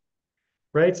subject,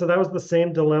 right? So that was the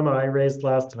same dilemma I raised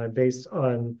last time based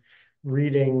on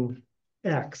reading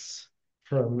X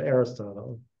from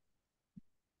Aristotle.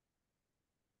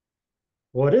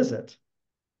 What is it?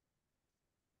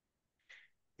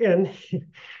 And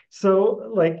so,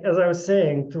 like, as I was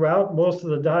saying, throughout most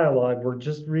of the dialogue, we're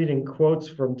just reading quotes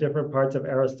from different parts of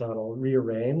Aristotle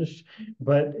rearranged,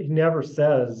 but he never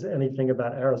says anything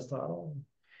about Aristotle.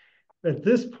 At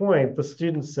this point, the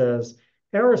student says,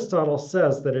 Aristotle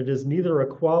says that it is neither a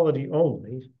quality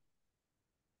only,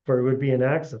 for it would be an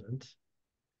accident,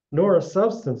 nor a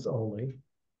substance only,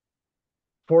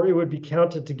 for it would be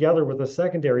counted together with the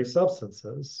secondary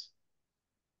substances,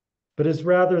 but is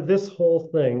rather this whole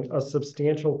thing a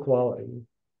substantial quality.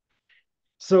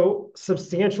 So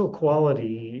substantial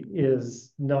quality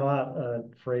is not a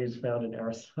phrase found in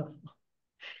Aristotle,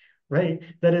 right?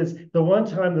 That is, the one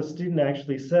time the student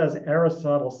actually says,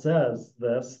 Aristotle says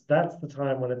this, that's the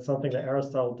time when it's something that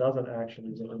Aristotle doesn't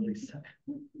actually literally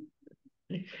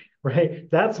say, right?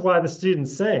 That's why the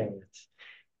student's saying it.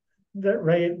 That,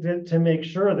 right, to make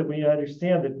sure that we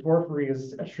understand that Porphyry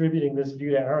is attributing this view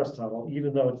to Aristotle,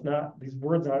 even though it's not, these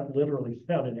words aren't literally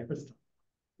found in Aristotle.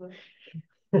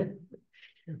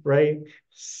 Right.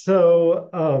 So,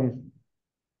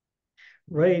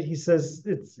 right, he says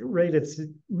it's right, it's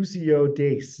usio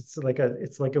deus. It's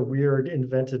like a weird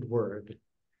invented word.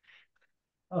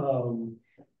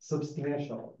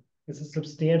 Substantial. It's a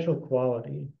substantial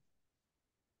quality.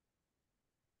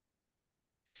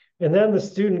 And then the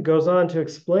student goes on to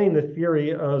explain the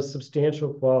theory of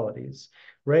substantial qualities,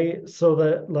 right? So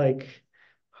that like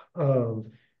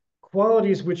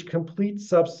qualities which complete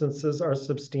substances are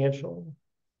substantial.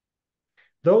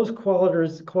 Those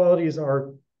qualities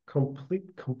are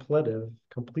completive.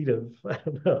 I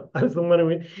don't know. I was the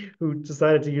one who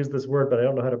decided to use this word, but I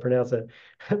don't know how to pronounce it.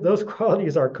 Those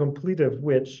qualities are completive,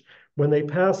 which, when they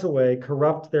pass away,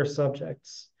 corrupt their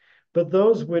subjects. But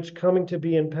those which, coming to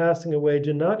be and passing away,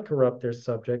 do not corrupt their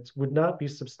subjects would not be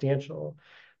substantial,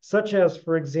 such as,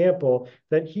 for example,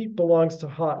 that heat belongs to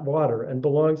hot water and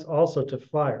belongs also to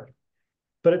fire,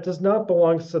 but it does not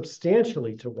belong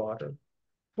substantially to water.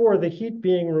 For the heat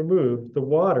being removed, the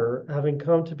water, having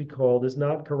come to be cold, is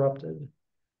not corrupted,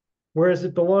 whereas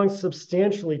it belongs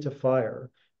substantially to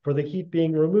fire. For the heat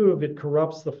being removed, it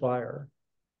corrupts the fire.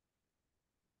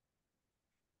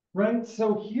 Right,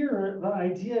 so here the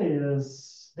idea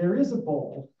is there is a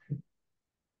bowl.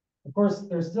 Of course,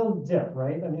 there's still dip,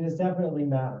 right? It's definitely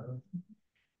matter.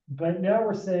 But now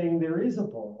we're saying there is a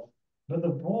bowl, but the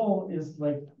bowl is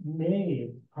like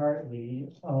made partly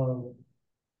of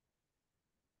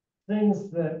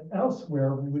things that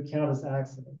elsewhere we would count as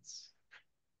accidents.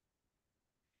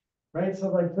 Right, so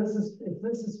like if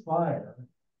this is fire,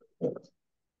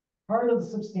 part of the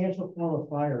substantial form of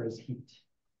fire is heat.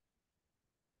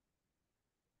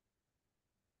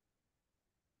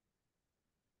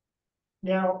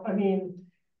 Now, I mean,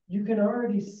 you can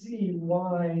already see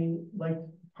why, like,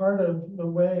 part of the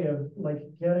way of like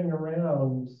getting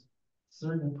around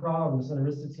certain problems in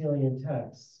Aristotelian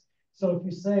texts. So if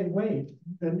you say, wait,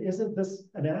 then isn't this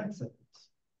an accident?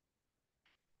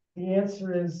 The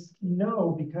answer is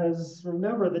no, because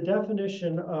remember the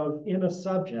definition of in a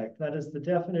subject, that is the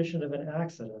definition of an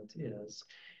accident is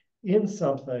in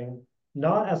something,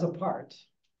 not as a part.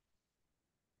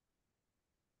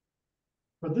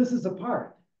 But this is a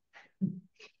part.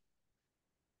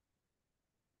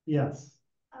 Yes.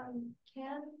 I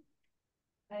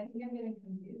think I'm getting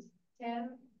confused.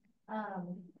 Can,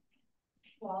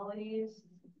 qualities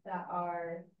that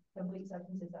are complete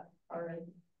substances that are,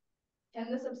 can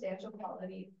the substantial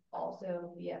quality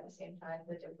also be at the same time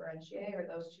the differentiate, or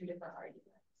those two different arguments?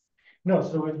 No,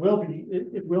 so it will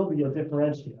be a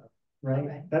differentiate, right?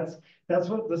 Okay. That's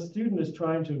what the student is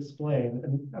trying to explain.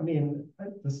 And I mean,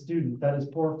 the student, that is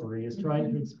Porphyry, is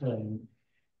trying to explain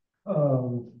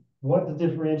what the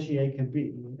differentiate could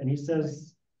be. And he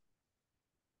says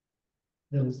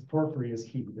that his Porphyry is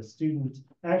he. The student,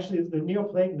 actually, the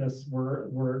Neoplatonists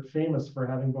were famous for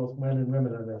having both men and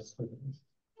women on their students.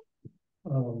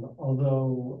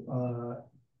 Although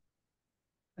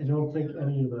I don't think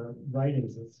any of the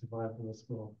writings that survived from the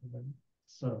school.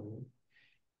 So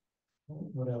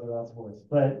whatever that's worth.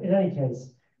 But in any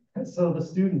case, so the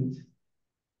student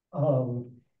or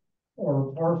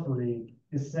Porphyry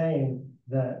is saying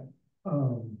that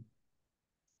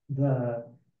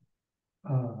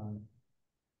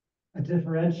a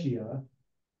differentia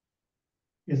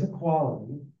is a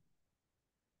quality.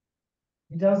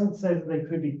 He doesn't say that they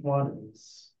could be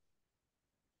quantities.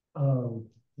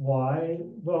 Why?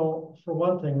 Well, for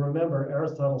one thing, remember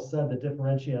Aristotle said that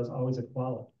differentia is always a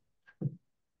quality.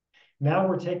 Now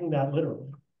we're taking that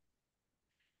literally.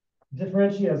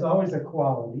 Differentia is always a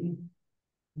quality,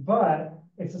 but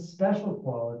it's a special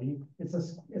quality.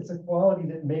 It's a quality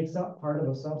that makes up part of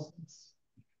a substance.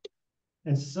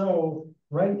 And so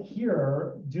right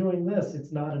here, doing this,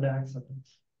 it's not an accident,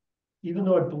 even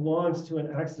though it belongs to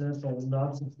an accidental,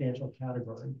 non-substantial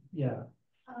category. Yeah.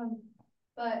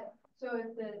 But so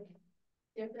if the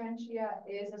differentia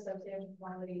is a substantial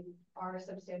quality, are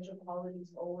substantial qualities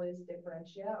always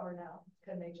differentia, or no?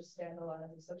 Can they just stand alone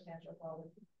as a substantial quality?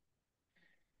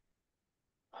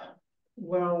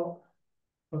 Well,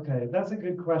 okay, that's a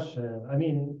good question. I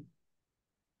mean,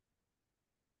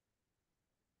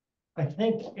 I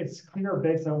think it's clear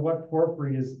based on what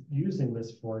Porphyry is using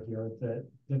this for here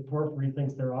that Porphyry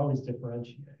thinks they're always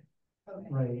differentiate, Okay.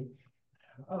 right?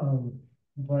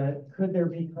 But could there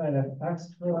be kind of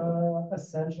extra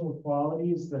essential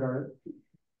qualities that are,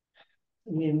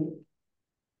 I mean,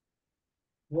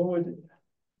 what would,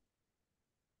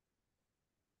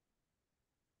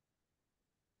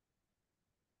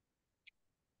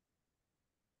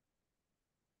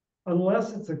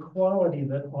 unless it's a quality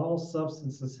that all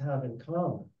substances have in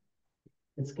common,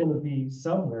 it's going to be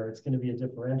somewhere, it's going to be a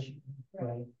differentiator,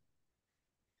 right?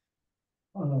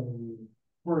 Of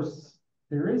course,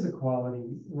 there is a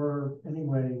quality, or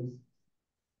anyway,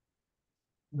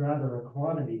 rather a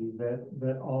quantity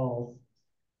that all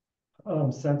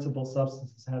sensible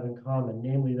substances have in common,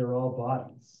 namely they're all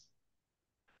bodies.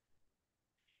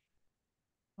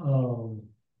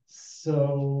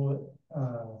 So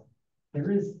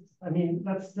there is, I mean,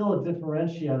 that's still a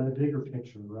differentiate in the bigger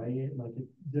picture, right? Like it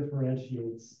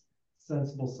differentiates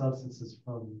sensible substances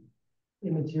from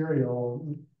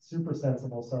immaterial, super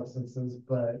sensible substances,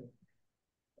 but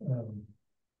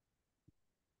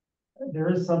there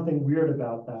is something weird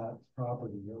about that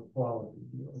property or quality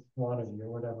or quantity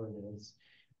or whatever it is.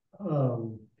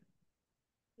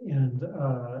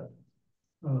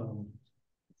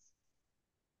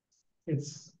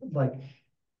 It's like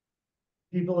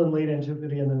people in late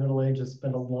antiquity and the Middle Ages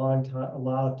spent a lot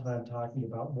of time talking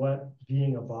about what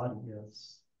being a body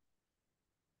is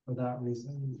for that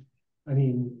reason. I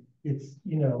mean, it's,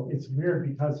 you know, it's weird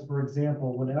because, for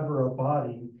example, whenever a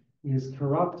body is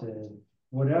corrupted,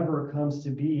 whatever comes to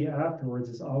be afterwards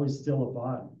is always still a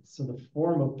body. So the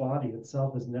form of body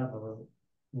itself is never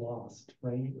lost,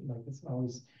 right? Like it's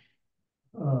always,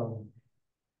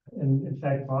 and in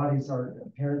fact, bodies are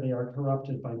apparently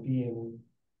corrupted by being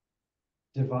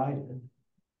divided.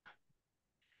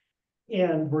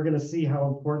 And we're going to see how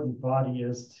important body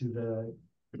is to the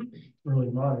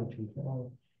early modern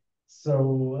people.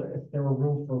 So if there were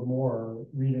room for more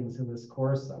readings in this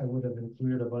course, I would have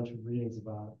included a bunch of readings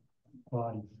about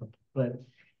bodies. But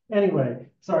anyway,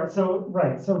 sorry. So,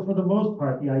 right. So for the most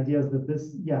part, the idea is that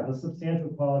this, yeah, the substantial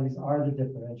qualities are the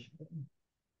differentiator.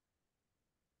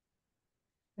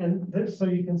 And this, so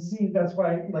you can see that's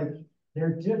why, like,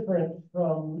 they're different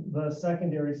from the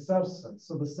secondary substance.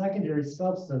 So the secondary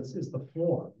substance is the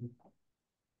form.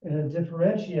 And a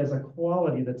differentiator is a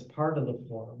quality that's part of the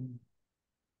form.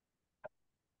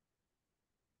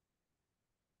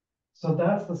 So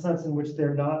that's the sense in which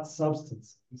they're not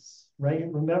substances,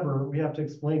 right? Remember, we have to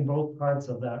explain both parts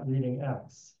of that reading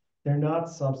X. They're not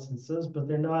substances, but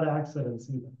they're not accidents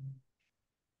either.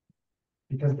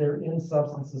 Because they're in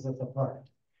substances as a part,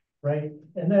 right?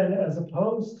 And then as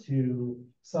opposed to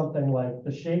something like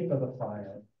the shape of the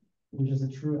fire, which is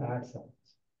a true accident.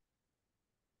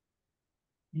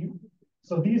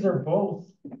 So these are both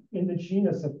in the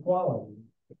genus of quality.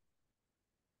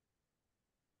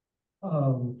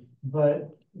 But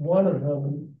one of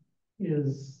them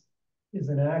is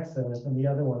an accident and the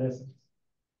other one isn't.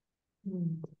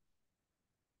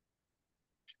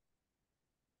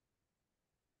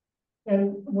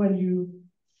 And when you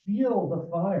feel the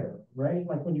fire, right?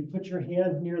 Like when you put your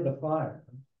hand near the fire,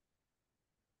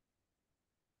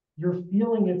 you're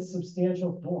feeling its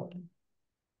substantial form.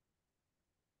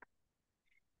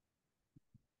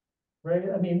 Right?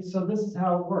 I mean, so this is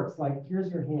how it works. Like,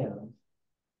 here's your hand.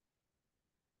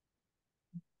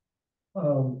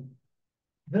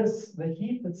 The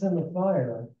heat that's in the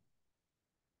fire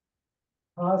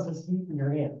causes heat in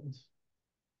your hands.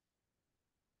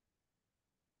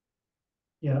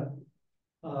 Yeah.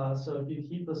 So if you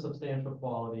keep the substantial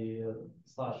quality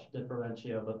slash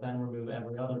differentia, but then remove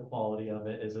every other quality of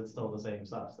it, is it still the same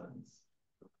substance?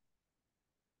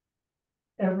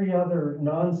 Every other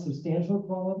non-substantial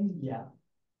quality? Yeah.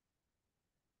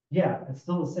 Yeah, it's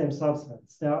still the same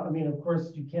substance. Now, I mean, of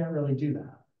course, you can't really do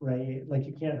that, right? Like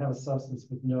you can't have a substance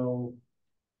with no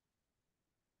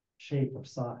shape or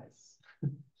size.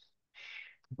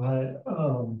 but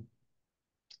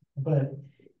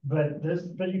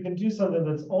you can do something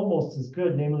that's almost as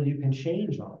good, namely you can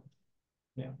change on it.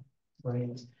 Yeah.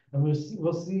 Right. And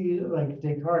we'll see like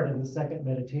Descartes in the second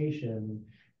meditation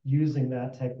using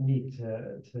that technique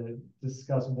to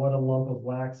discuss what a lump of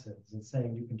wax is and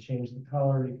saying you can change the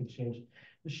color, you can change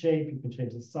the shape, you can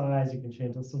change the size, you can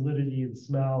change the solidity, the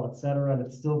smell, etc. And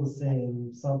it's still the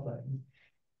same something.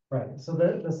 Right. So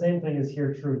the same thing is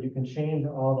here true. You can change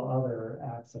all the other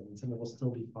accidents and it will still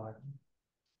be fire.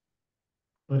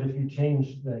 But if you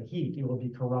change the heat, it will be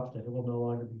corrupted. It will no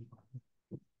longer be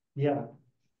fire. Yeah.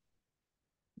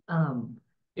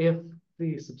 If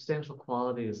the substantial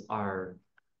qualities are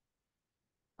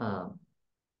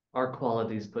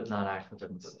qualities but not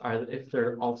accidents, if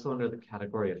they're also under the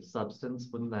category of substance,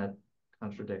 wouldn't that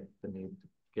contradict the need to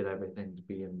get everything to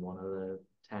be in one of the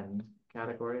 10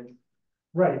 categories?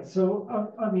 Right.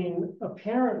 So I mean,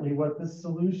 apparently, what this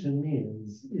solution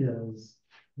means is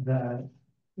that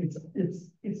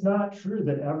it's not true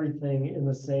that everything in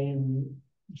the same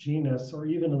genus or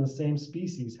even in the same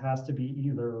species has to be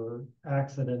either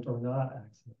accident or not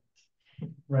accident.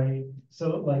 Right.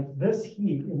 So like this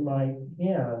heat in my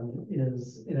hand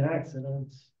is an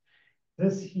accident.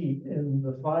 This heat in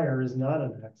the fire is not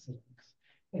an accident.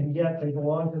 And yet they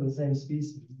belong to the same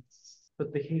species.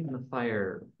 But the heat in the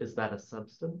fire, is that a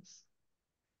substance?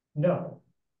 No,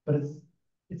 but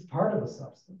it's part of a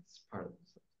substance. Part of it.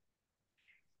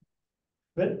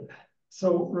 But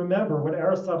so remember what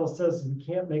Aristotle says is we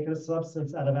can't make a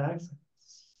substance out of accidents.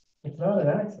 It's not an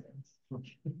accident.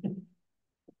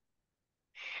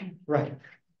 Right.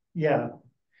 Yeah.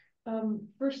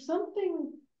 For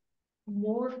something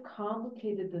more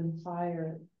complicated than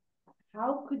fire,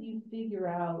 how could you figure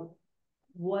out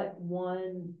what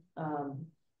one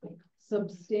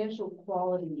substantial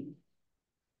quality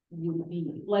would be?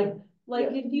 Like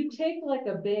if you take like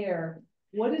a bear,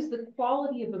 what is the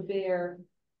quality of a bear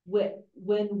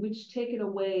when which taken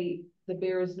away, the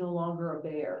bear is no longer a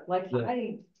bear? Like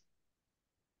Yeah.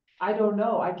 I don't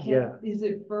know. I can't. Yeah. Is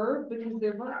it fur? Because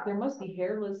there must be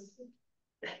hairless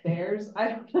bears. I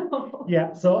don't know.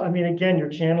 Yeah. So I mean, again, you're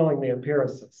channeling the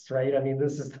empiricist, right? I mean,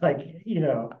 this is like,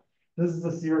 this is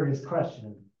a serious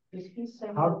question.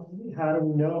 How do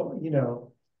we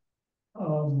know,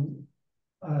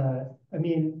 I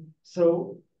mean,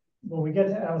 so when we get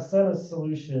to Avicenna's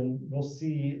solution, we'll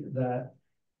see that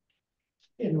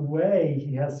in a way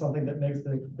he has something that makes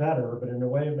it better, but in a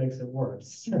way it makes it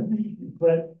worse.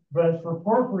 But for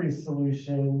Porphyry's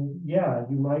solution, yeah,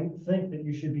 you might think that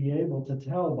you should be able to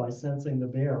tell by sensing the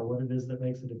bear what it is that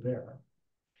makes it a bear.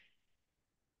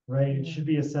 right? It should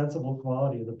be a sensible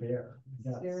quality of the bear.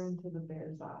 Yes. Stare into the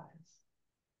bear's eyes.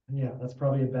 Yeah, that's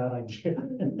probably a bad idea.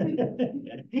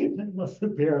 Unless the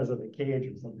bear is in a cage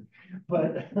or something.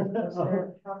 But Does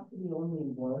there have to be only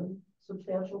one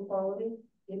substantial quality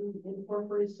in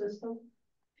Porphyry's system?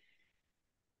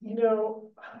 you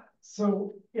know,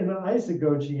 so in the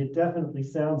isogogy, it definitely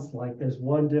sounds like there's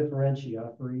one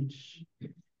differentia for each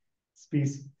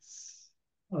species.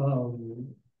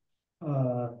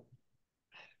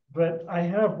 But I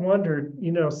have wondered,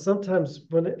 sometimes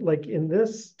when like in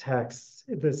this text,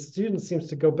 the student seems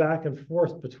to go back and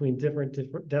forth between different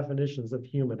definitions of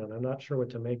human, and I'm not sure what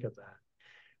to make of that.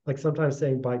 Like sometimes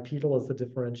saying bipedal is the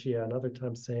differentia, and other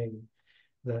times saying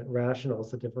that rational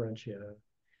is the differentia.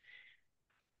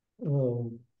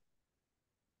 Um,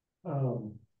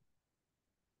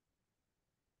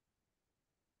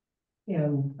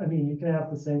 and I mean, you can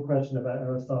ask the same question about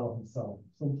Aristotle himself.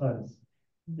 Sometimes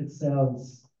it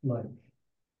sounds like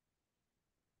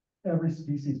every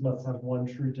species must have one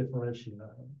true differentia,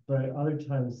 but other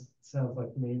times it sounds like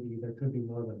maybe there could be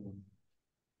more than one.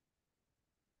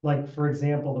 Like, for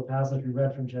example, the passage we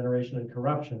read from Generation and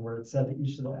Corruption, where it said that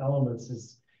each of the elements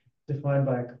is defined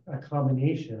by a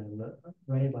combination,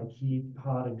 right? Like heat,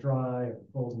 hot, and dry, or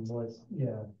cold and moist.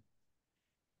 Yeah.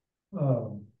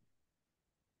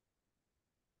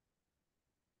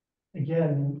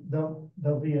 Again,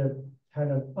 there'll be a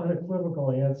kind of unequivocal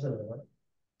answer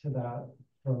to that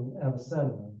from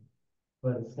Avicenna,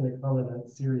 but it's going to come at a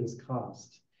serious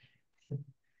cost.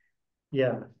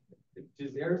 Yeah.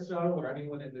 Does Aristotle or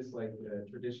anyone in this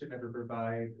tradition ever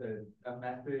provide a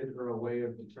method or a way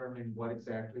of determining what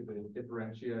exactly the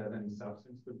differentia of any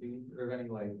substance would be, or any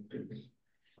do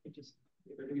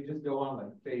we just go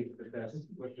on faith that that's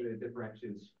what the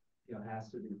differentia has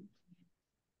to be?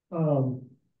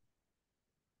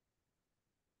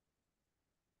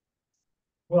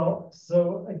 Well,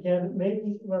 so again,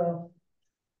 maybe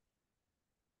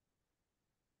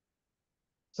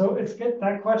so it's good.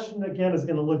 That question again is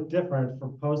going to look different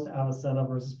from post-Avicenna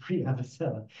versus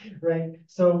pre-Avicenna, right?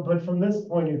 So, but from this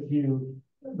point of view,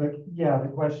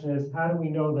 the question is, how do I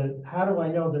know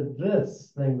that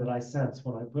this thing that I sense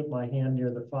when I put my hand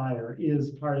near the fire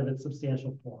is part of its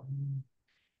substantial form?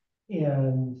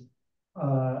 And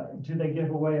do they give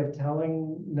a way of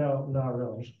telling? No, not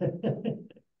really.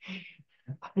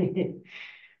 I mean,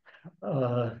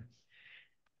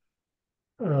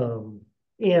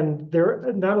 and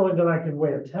there, not only do I give a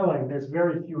way of telling, there's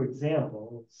very few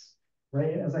examples,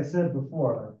 right? As I said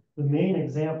before, the main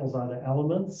examples are the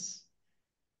elements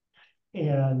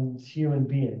and human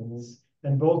beings.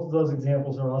 And both of those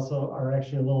examples are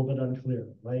actually a little bit unclear,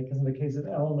 right? Because in the case of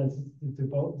elements,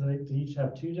 do they each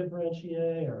have two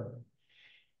differentiae, or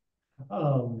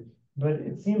but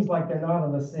it seems like they're not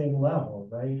on the same level,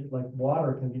 right? Like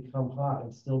water can become hot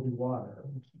and still be water,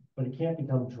 but it can't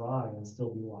become dry and still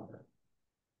be water.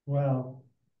 Well,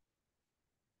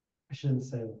 I shouldn't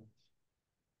say that.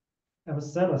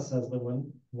 Avicenna says that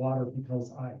when water becomes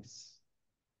ice,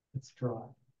 it's dry.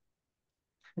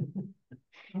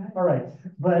 All right,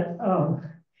 but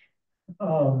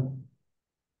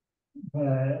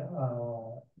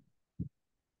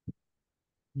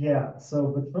yeah. So,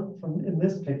 but from in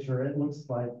this picture, it looks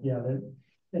like that.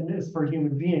 And as for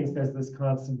human beings, there's this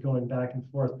constant going back and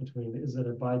forth between, is it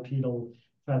a bipedal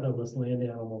featherless land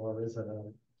animal, or is it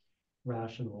a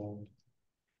rational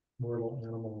mortal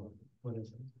animal? What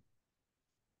is it?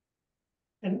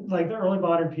 And like the early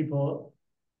modern people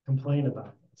complain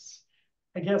about this.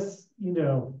 I guess, you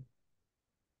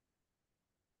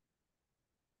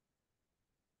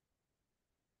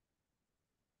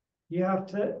have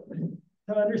to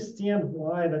understand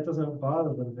why that doesn't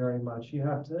bother them very much. You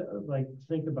have to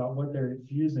think about what they're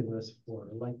using this for.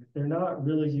 Like they're not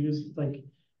really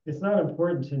it's not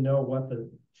important to know what the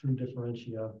true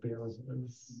differentia of bears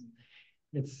is.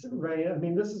 It's right. I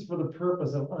mean, this is for the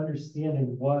purpose of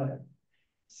understanding what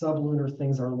sublunar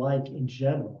things are like in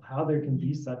general, how there can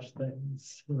be such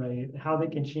things, right? How they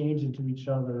can change into each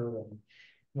other and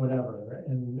whatever.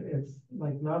 And it's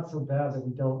not so bad that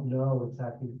we don't know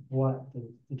exactly what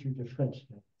the true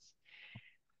differential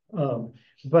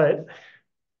is. But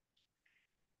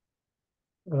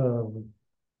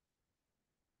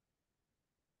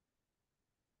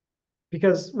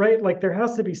because, right, there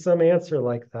has to be some answer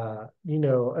like that,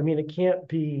 I mean, it can't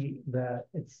be that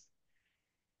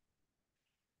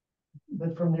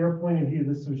that from their point of view,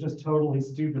 this was just totally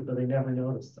stupid that they never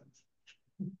noticed it.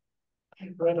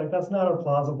 Right? That's not a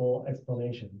plausible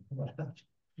explanation.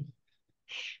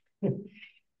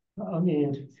 I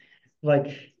mean, I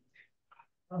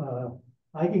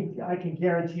can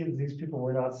guarantee that these people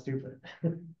were not stupid.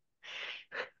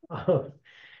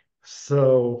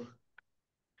 So,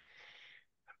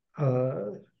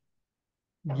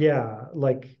 yeah,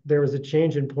 like there was a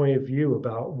change in point of view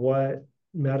about what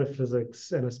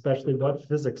metaphysics and especially what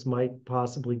physics might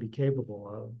possibly be capable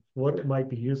of, what it might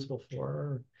be useful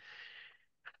for.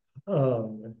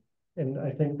 And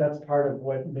I think that's part of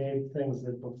what made things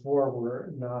that before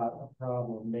were not a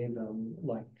problem, made them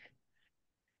like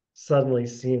suddenly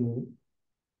seem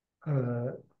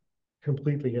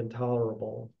completely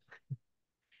intolerable.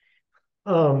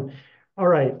 All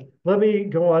right, let me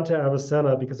go on to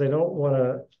Avicenna because I don't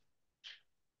want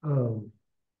to.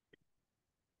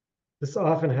 This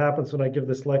often happens when I give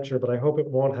this lecture, but I hope it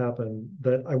won't happen,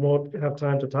 that I won't have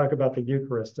time to talk about the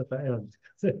Eucharist at the end.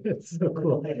 It's so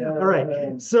cool.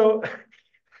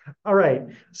 All right,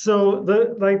 so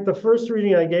the first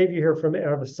reading I gave you here from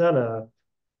Avicenna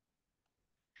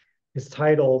is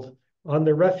titled "On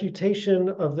the Refutation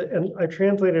of the," and I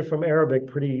translated from Arabic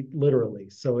pretty literally.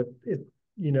 So it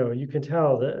you can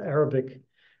tell that Arabic,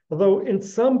 although in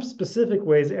some specific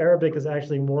ways Arabic is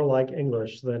actually more like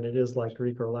English than it is like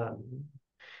Greek or Latin.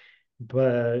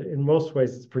 But in most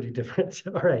ways it's pretty different.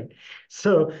 All right.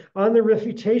 So on the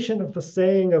refutation of the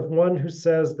saying of one who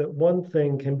says that one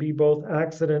thing can be both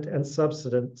accident and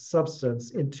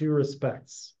substance in two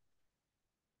respects.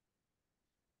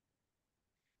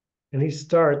 And he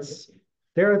starts,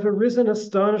 there have arisen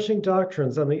astonishing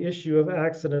doctrines on the issue of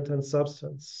accident and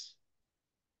substance,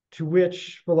 to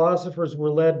which philosophers were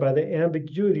led by the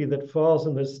ambiguity that falls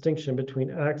in the distinction between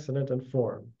accident and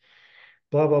form.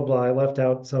 Blah, blah, blah. I left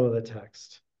out some of the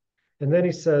text. And then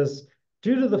he says,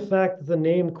 due to the fact that the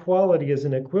name quality is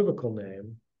an equivocal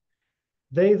name,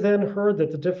 they then heard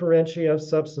that the differentia of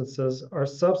substances are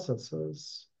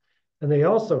substances. And they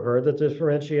also heard that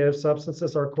differentia of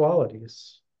substances are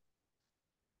qualities.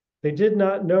 They did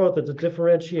not know that the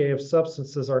differentiae of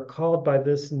substances are called by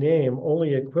this name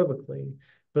only equivocally,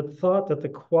 but thought that the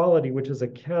quality, which is a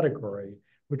category,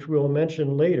 which we will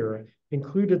mention later,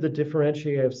 included the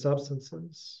differentiae of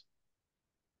substances.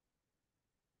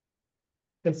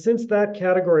 And since that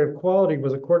category of quality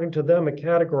was, according to them, a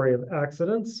category of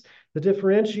accidents, the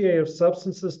differentiae of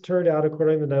substances turned out,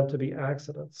 according to them, to be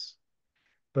accidents.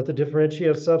 But the differentiae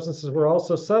of substances were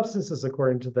also substances,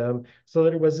 according to them, so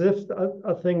that it was as if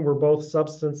a thing were both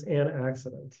substance and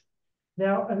accident.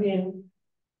 Now, I mean,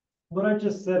 what I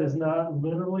just said is not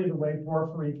literally the way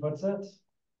Porphyry puts it.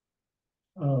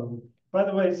 By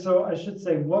the way, so I should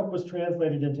say what was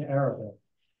translated into Arabic.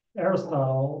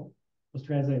 Aristotle was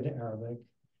translated to Arabic.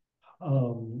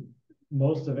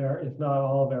 Most of, if not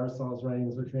all of Aristotle's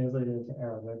writings were translated into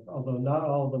Arabic, although not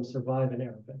all of them survive in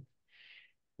Arabic.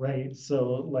 Right,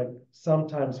 so like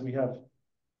sometimes we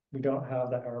don't have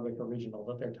the Arabic original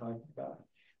that they're talking about,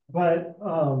 but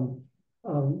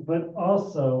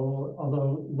also,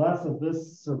 although less of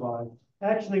this survived.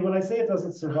 Actually, when I say it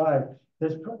doesn't survive,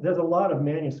 there's a lot of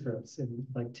manuscripts in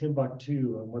like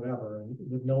Timbuktu and whatever, and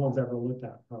that no one's ever looked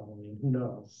at probably, and who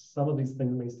knows? Some of these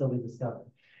things may still be discovered.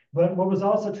 But what was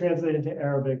also translated to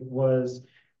Arabic was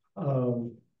a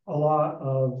lot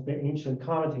of the ancient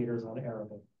commentators on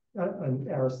Arabic.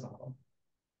 Aristotle,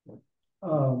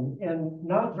 and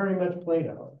not very much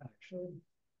Plato, actually.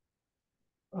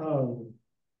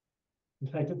 In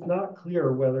fact, it's not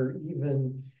clear whether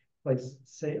even, like,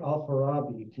 say,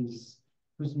 Al-Farabi, whose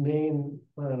main,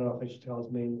 I don't know if I should tell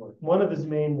his main work. One of his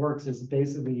main works is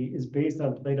based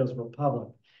on Plato's Republic.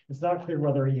 It's not clear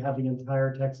whether he had the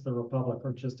entire text of the Republic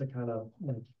or just a kind of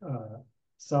like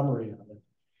summary of it.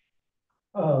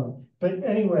 But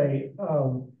anyway.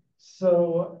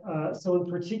 So in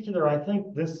particular, I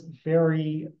think this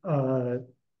very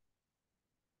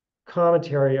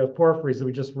commentary of Porphyry's that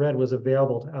we just read was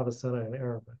available to Avicenna in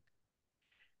Arabic.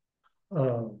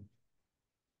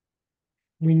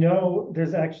 We know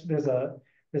there's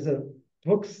a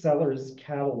bookseller's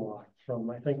catalog from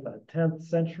I think the 10th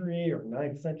century or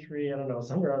 9th century, I don't know,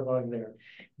 somewhere along there.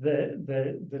 The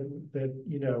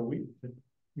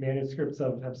manuscripts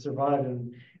have survived,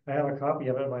 and I have a copy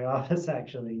of it in my office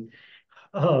actually.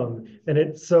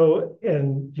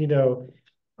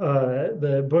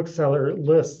 The bookseller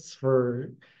lists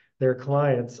for their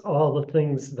clients all the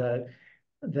things that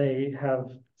they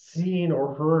have seen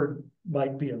or heard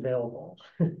might be available.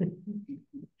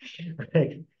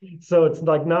 Right. So it's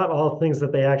like not all things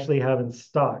that they actually have in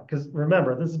stock. Because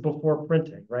remember, this is before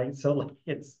printing, right? So like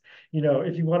it's,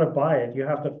 if you want to buy it, you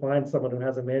have to find someone who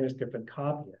has a manuscript and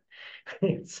copy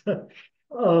it. So,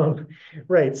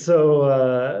 right.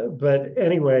 So, but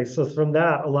anyway, so from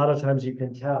that, a lot of times you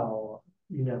can tell,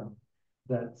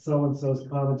 that so-and-so's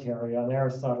commentary on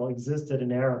Aristotle existed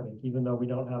in Arabic, even though we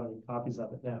don't have any copies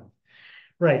of it now.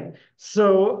 Right.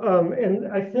 So, and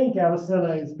I think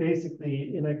Avicenna is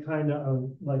basically in a kind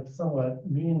of like somewhat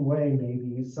mean way,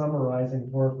 maybe summarizing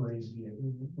Porphyry's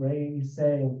view, right? He's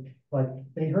saying like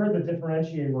they heard the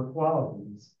differentiae were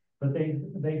qualities, but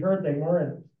they heard they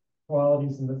weren't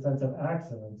qualities in the sense of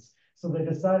accidents. So they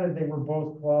decided they were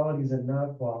both qualities and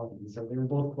not qualities, or they were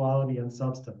both quality and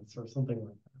substance, or something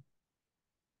like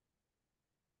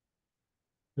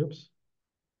that. Oops.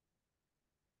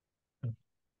 Oh,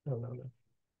 no, no.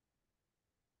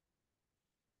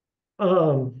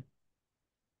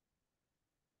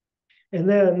 And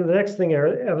then the next thing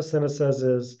Avicenna says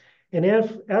is, and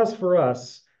as for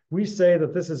us, we say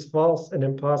that this is false and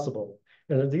impossible,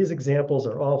 and that these examples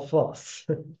are all false.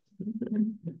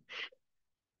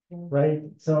 Right?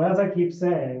 So as I keep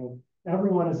saying,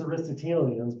 everyone is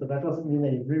Aristotelians, but that doesn't mean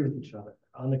they agree with each other.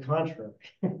 On the contrary,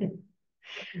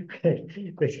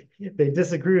 they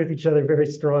disagree with each other very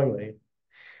strongly.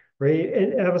 Right?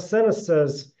 And Avicenna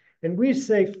says, and we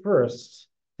say first,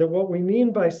 that we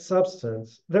mean by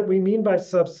substance,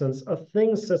 a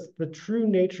thing such that the true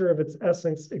nature of its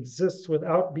essence exists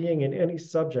without being in any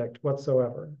subject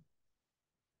whatsoever.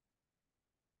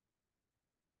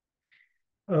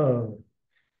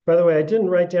 By the way, I didn't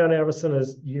write down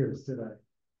Avicenna's years, did I?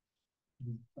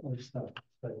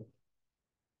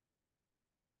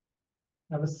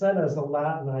 Avicenna is a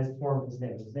Latinized form of his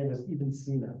name. His name is Ibn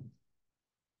Sina.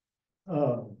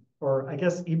 Or I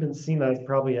guess Ibn Sina is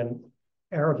probably an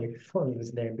Arabic form of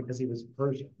his name because he was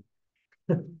Persian.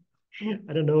 I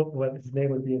don't know what his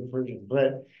name would be in Persian,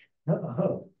 but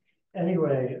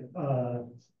anyway,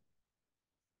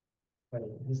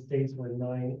 his dates were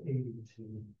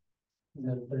 982 and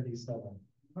then 37.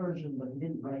 Persian, but he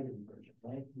didn't write in Persian,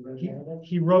 right?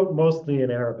 He wrote mostly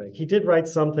in Arabic. He did write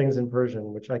some things in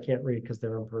Persian, which I can't read because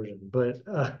they're in Persian,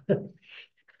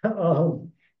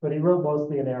 but he wrote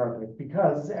mostly in Arabic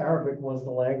because Arabic was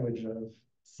the language of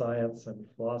science and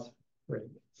philosophy. Right.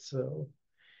 So,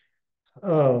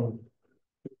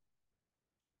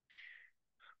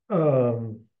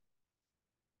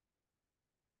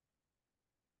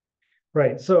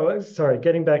 right. So, sorry,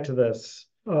 getting back to this.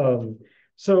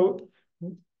 So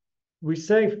we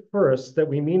say first that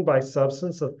we mean by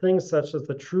substance a thing such as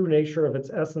the true nature of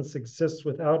its essence exists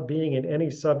without being in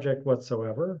any subject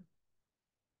whatsoever.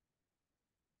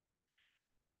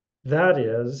 That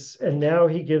is, and now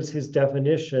he gives his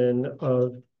definition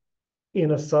of in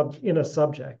a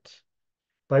subject,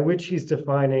 by which he's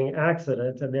defining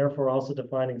accident and therefore also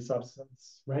defining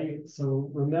substance, right?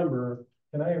 So remember,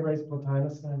 can I erase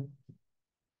Plotinus now?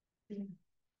 Yeah.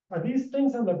 Are these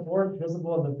things on the board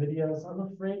visible in the videos? I'm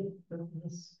afraid that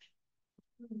this,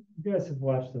 you guys have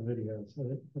watched the videos.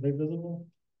 Are they visible?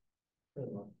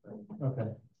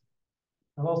 Okay.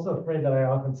 I'm also afraid that I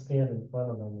often stand in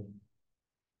front of them.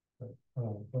 But,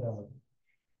 whatever.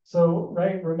 So,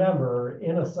 right, remember,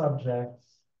 in a subject,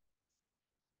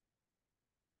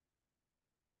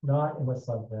 not in a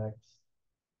subject,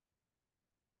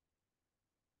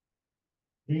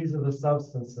 these are the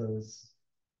substances,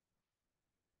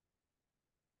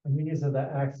 and these are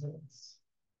the accidents.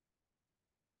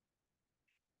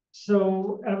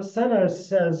 So Avicenna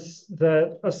says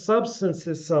that a substance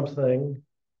is something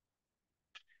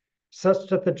such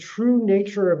that the true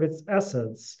nature of its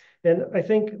essence, and I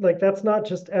think like that's not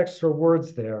just extra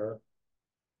words there.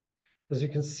 As you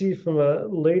can see from a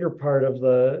later part of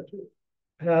the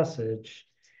passage,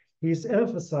 he's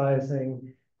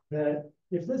emphasizing that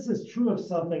if this is true of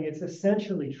something, it's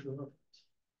essentially true of it.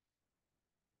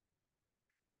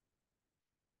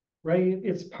 Right?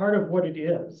 It's part of what it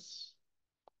is,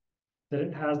 that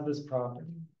it has this property.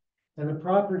 And the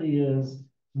property is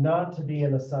not to be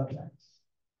in a subject.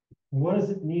 What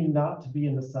does it mean not to be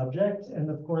in the subject?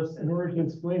 And of course, in order to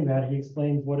explain that, he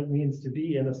explains what it means to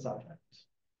be in a subject.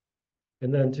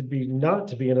 And then to be not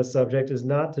to be in a subject is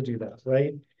not to do that,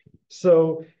 right?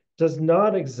 So does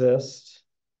not exist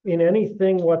in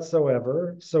anything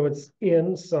whatsoever. So it's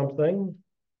in something.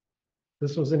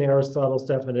 This was in Aristotle's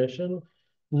definition,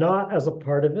 not as a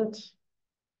part of it.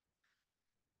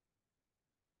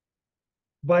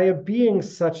 By a being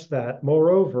such that,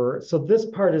 moreover, so this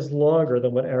part is longer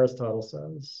than what Aristotle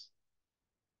says.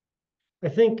 I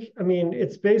think, I mean,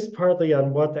 it's based partly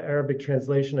on what the Arabic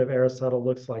translation of Aristotle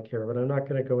looks like here, but I'm not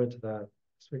going to go into that.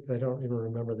 I don't even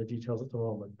remember the details at the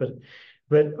moment. But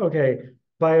okay,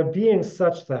 by a being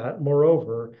such that,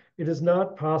 moreover, it is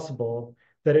not possible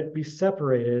that it be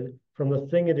separated from the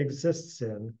thing it exists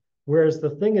in, whereas the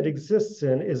thing it exists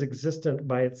in is existent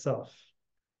by itself.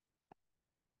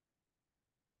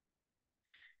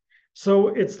 So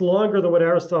it's longer than what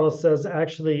Aristotle says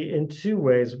actually in two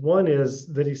ways. One is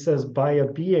that he says by a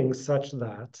being such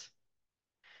that,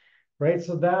 right?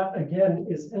 So that again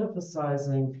is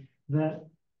emphasizing that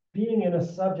being in a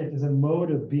subject is a mode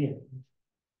of being.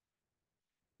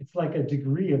 It's like a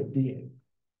degree of being.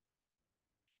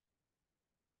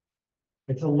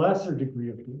 It's a lesser degree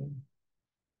of being,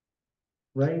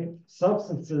 right?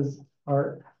 Substances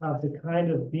have the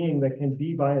kind of being that can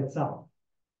be by itself,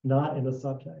 not in a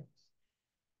subject.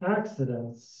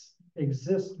 Accidents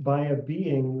exist by a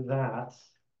being that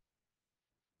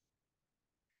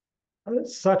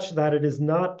such that it is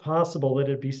not possible that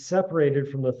it be separated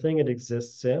from the thing it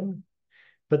exists in.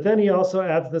 But then he also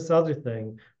adds this other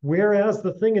thing, whereas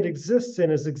the thing it exists in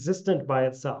is existent by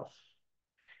itself,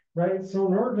 right? So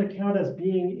in order to count as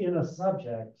being in a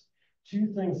subject, two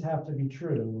things have to be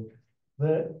true.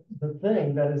 The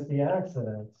thing that is the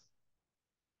accident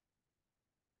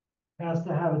has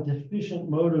to have a deficient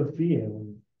mode of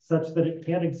being such that it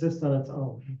can't exist on its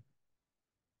own.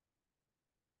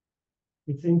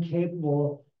 It's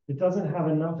incapable, it doesn't have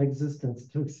enough existence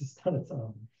to exist on its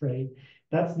own, right?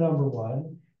 That's number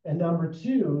one. And number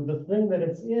two, the thing that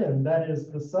it's in, that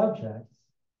is the subject,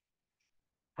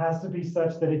 has to be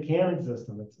such that it can exist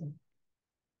on its own.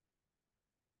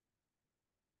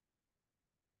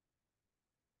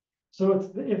 So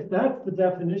if that's the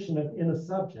definition of in a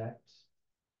subject,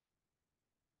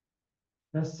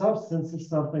 a substance is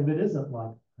something that isn't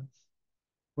like that,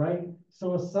 right?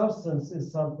 So a substance is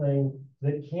something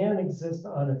that can exist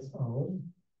on its own.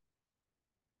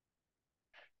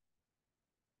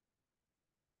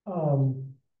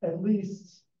 At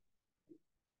least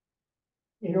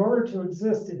in order to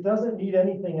exist, it doesn't need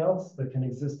anything else that can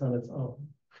exist on its own.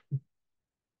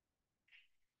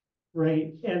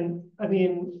 Right? And I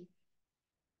mean,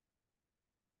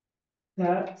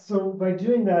 so by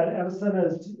doing that, Avicenna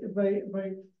is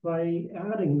by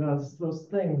adding those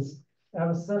things,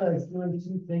 Avicenna is doing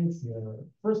two things here.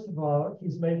 First of all,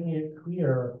 he's making it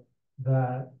clear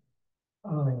that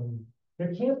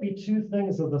there can't be two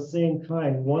things of the same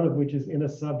kind, one of which is in a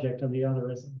subject and the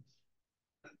other isn't.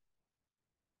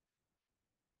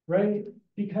 Right?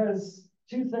 Because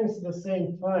two things of the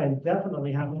same kind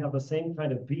definitely have to have the same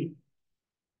kind of being.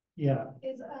 Yeah.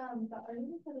 Is the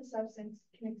argument that a substance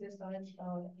can exist on its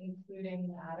own, including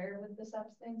matter with the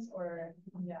substance, or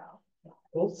no?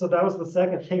 Well, so that was the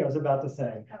second thing I was about to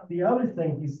say. Oh. The other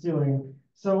thing he's doing,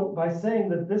 so by saying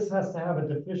that this has to have a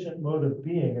deficient mode of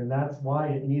being, and that's why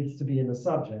it needs to be in the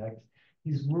subject,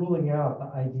 he's ruling out the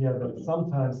idea that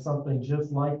sometimes something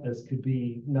just like this could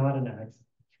be not an accident,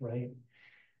 right?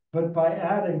 But by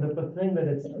adding that the thing that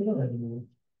it's in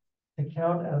to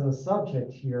count as a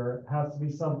subject here has to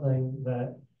be something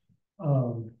that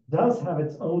does have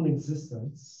its own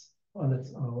existence on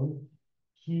its own.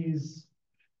 He's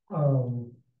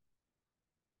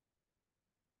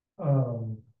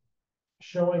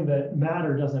showing that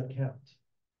matter doesn't count.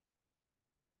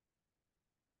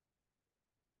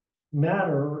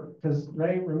 Matter, because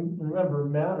right, remember,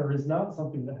 matter is not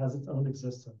something that has its own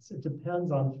existence. It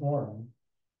depends on form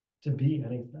to be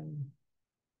anything.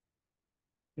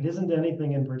 It isn't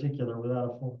anything in particular without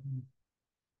a form.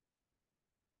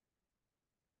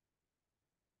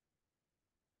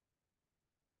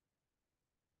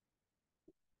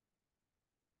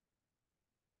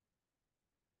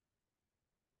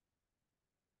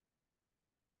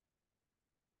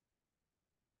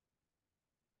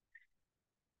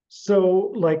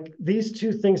 So like these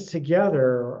two things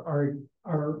together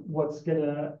are what's going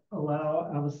to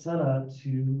allow Avicenna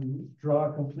to draw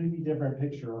a completely different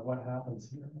picture of what happens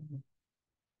here.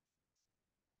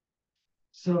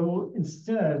 So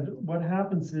instead, what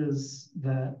happens is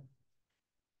that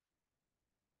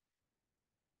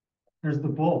there's the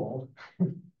bull.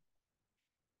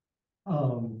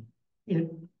 It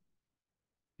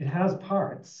has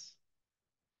parts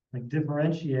like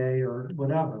differentiate or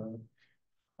whatever,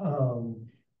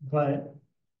 but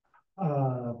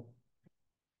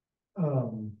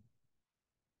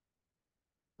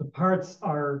the parts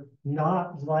are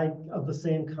not like of the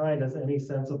same kind as any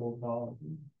sensible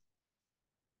quality.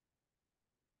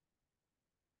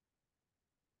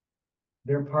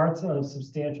 They're parts of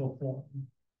substantial form.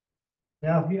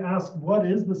 Now, if you ask, what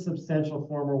is the substantial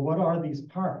form or what are these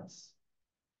parts?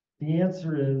 The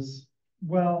answer is,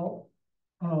 well,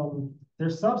 they're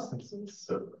substances.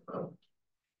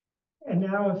 And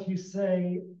now if you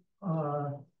say,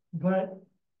 but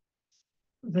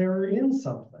they're in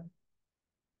something.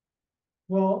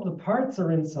 Well, the parts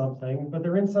are in something, but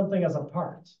they're in something as a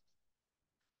part,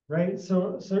 right?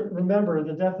 So remember,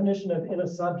 the definition of in a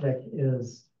subject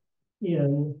is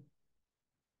in,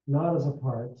 not as a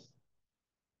part,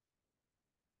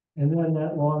 And then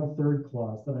that long third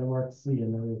clause that I marked C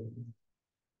in the reading.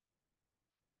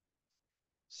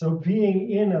 So being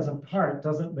in as a part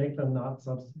doesn't make them not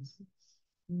substances.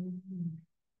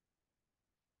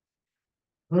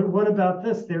 But what about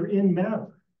this? They're in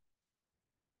matter.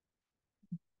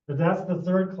 But that's the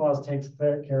third clause takes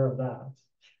care of that.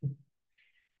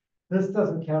 This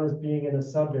doesn't count as being in a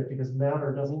subject because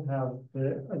matter doesn't have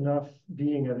enough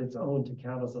being of its own to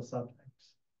count as a subject.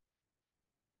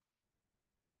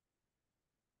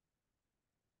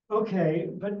 Okay,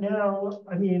 but now,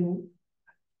 I mean,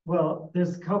 well,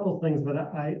 there's a couple things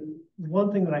that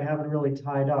one thing that I haven't really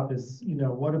tied up is,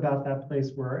 what about that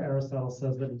place where Aristotle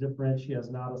says that a differentia is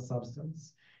not a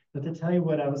substance? But to tell you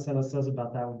what Avicenna says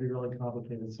about that would be really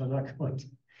complicated, so I'm not going to.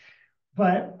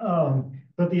 But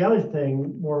the other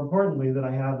thing, more importantly, that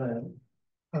I haven't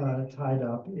tied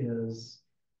up is,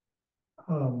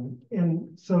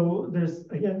 and so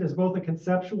there's both a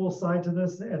conceptual side to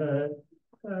this and a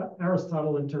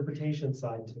Aristotle interpretation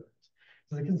side to it.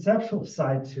 So the conceptual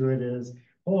side to it is,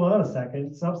 hold on a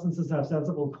second, substances have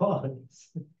sensible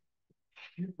qualities,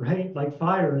 right? Like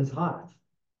fire is hot.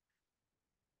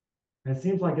 It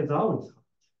seems like it's always hot.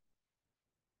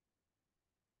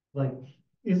 Like,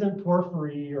 isn't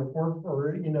Porphyry or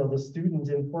the student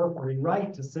in Porphyry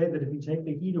right to say that if you take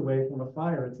the heat away from a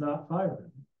fire, it's not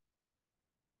fire?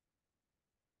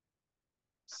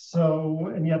 So,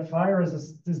 and yet fire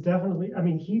is definitely, I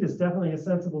mean, heat is definitely a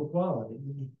sensible quality.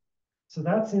 So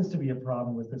that seems to be a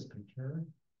problem with this picture.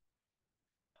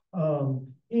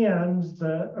 And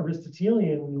the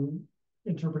Aristotelian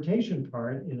interpretation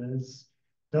part is,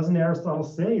 doesn't Aristotle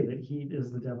say that heat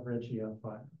is the differentia of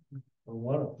fire? Or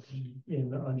one of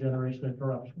them on generation and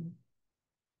corruption?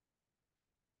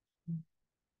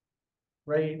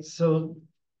 Right, so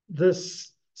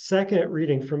this second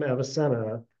reading from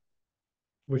Avicenna,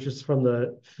 which is from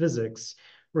the physics,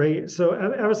 right? So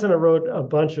Avicenna wrote a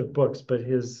bunch of books, but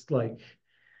his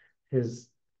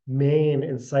main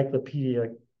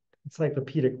encyclopedic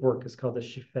work is called the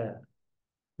Shifa,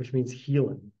 which means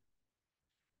healing.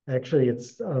 Actually,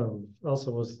 it's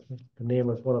also was the name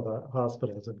of one of the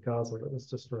hospitals in Gaza that was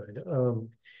destroyed.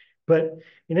 But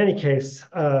in any case,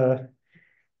 not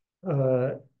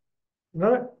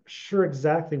sure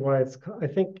exactly why I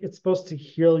think it's supposed to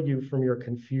heal you from your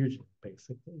confusion,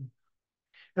 basically.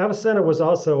 Avicenna was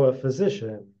also a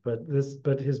physician, but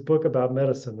his book about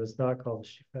medicine is not called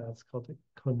Shifa, it's called the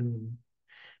Kanun,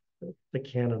 the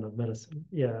canon of medicine.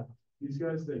 Yeah. These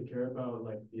guys, they care about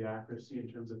like the accuracy in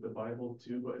terms of the Bible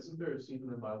too, but isn't there a scene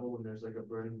in the Bible when there's like a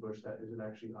burning bush that isn't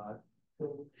actually hot?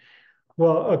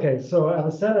 Well, okay, so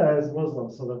Avicenna is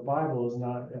Muslim, so the Bible is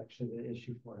not actually the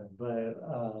issue for him, but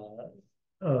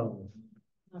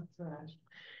That's right.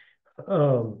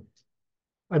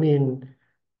 I mean,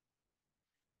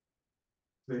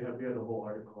 They had a whole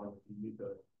article on the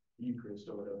Eucharist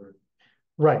or whatever.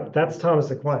 right, that's Thomas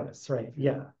Aquinas, right?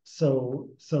 Yeah. So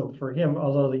for him,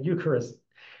 although the Eucharist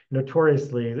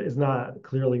notoriously is not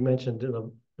clearly mentioned in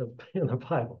the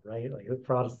Bible, right? Like the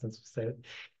Protestants would say it.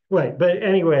 Right, but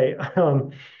anyway,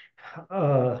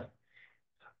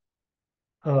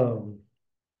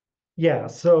 yeah,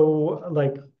 so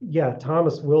like, yeah,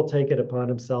 Thomas will take it upon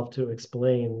himself to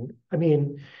explain. I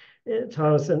mean,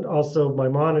 Thomas and also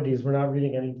Maimonides, we're not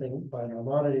reading anything by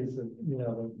Maimonides,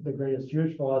 the greatest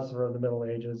Jewish philosopher of the Middle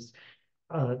Ages,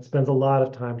 spends a lot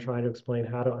of time trying to explain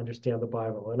how to understand the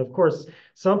Bible. And of course,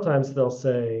 sometimes they'll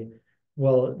say,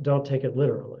 well, don't take it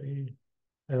literally.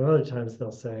 And other times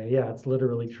they'll say, yeah, it's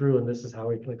literally true, and this is how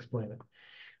we can explain it.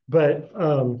 But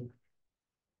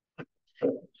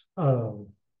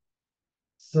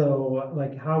so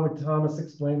like, how would Thomas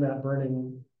explain that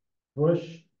burning bush?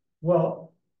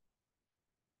 Well,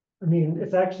 I mean,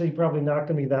 it's actually probably not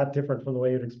going to be that different from the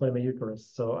way you'd explain the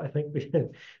Eucharist. So I think we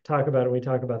can talk about it when we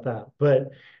talk about that.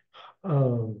 But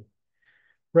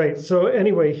right. So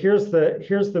anyway, here's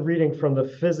the reading from the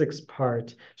physics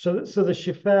part. So the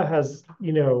Shifa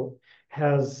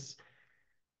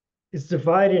is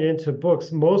divided into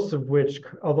books, most of which,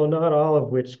 although not all of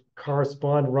which,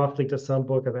 correspond roughly to some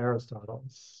book of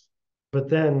Aristotle's. But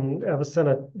then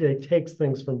Avicenna takes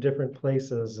things from different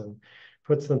places and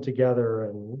puts them together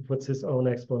and puts his own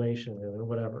explanation in or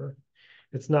whatever.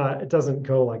 It doesn't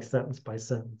go like sentence by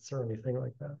sentence or anything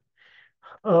like that.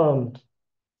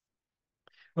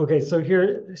 Okay, so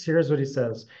here's what he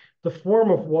says. The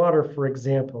form of water, for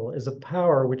example, is a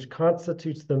power which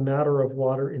constitutes the matter of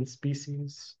water in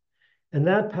species, and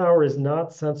that power is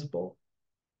not sensible.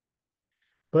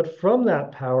 But from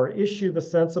that power issue the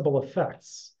sensible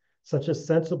effects, such as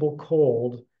sensible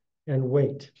cold and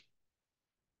weight.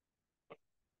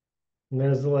 And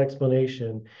there's a little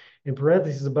explanation in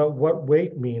parentheses about what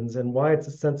weight means and why it's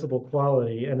a sensible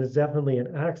quality and is definitely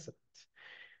an accident.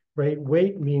 Right?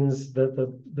 Weight means that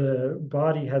the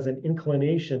body has an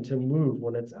inclination to move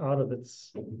when it's out of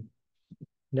its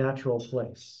natural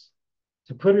place.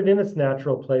 To put it in its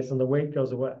natural place and the weight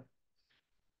goes away.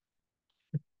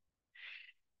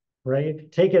 Right?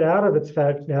 Take it out of its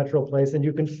natural place and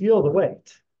you can feel the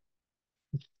weight.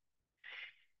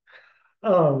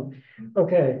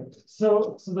 Okay,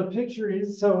 so the picture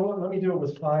is, so let me do it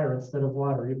with fire instead of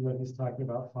water, even though he's talking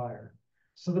about fire.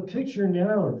 So the picture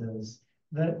now is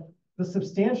that the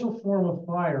substantial form of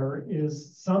fire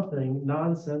is something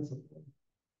nonsensical.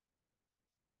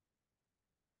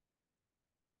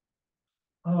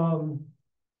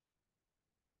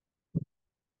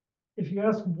 If you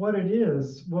ask what it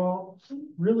is, well,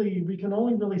 really, we can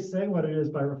only really say what it is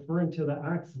by referring to the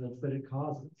accidents that it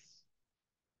causes.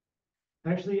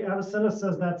 Actually, Avicenna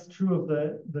says that's true of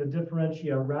the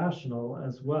differentia rational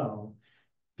as well,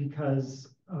 because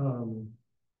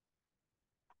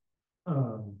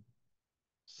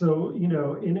so, you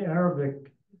know, in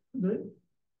Arabic,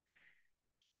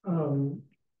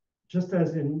 just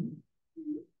as in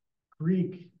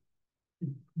Greek, it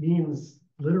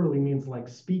literally means like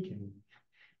speaking.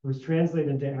 It was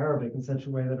translated into Arabic in such a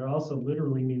way that it also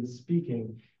literally means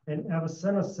speaking. And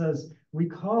Avicenna says, we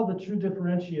call the true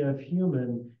differentia of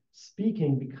human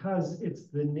speaking because it's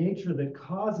the nature that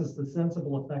causes the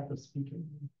sensible effect of speaking.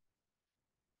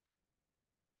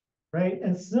 Right?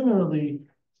 And similarly,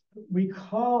 we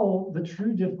call the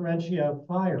true differentia of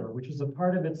fire, which is a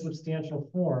part of its substantial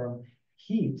form,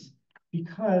 heat,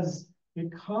 because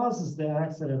it causes the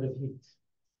accident of heat.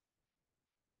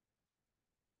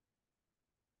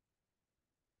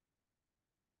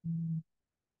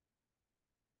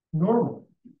 Normally,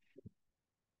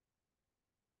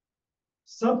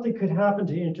 something could happen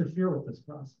to interfere with this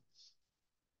process.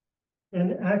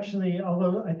 And actually,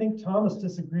 although I think Thomas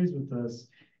disagrees with this,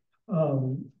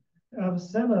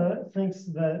 Avicenna thinks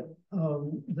that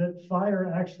that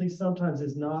fire actually sometimes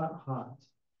is not hot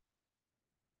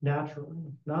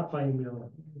naturally, not by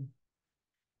humility.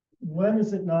 When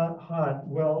is it not hot?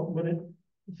 Well, when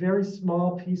very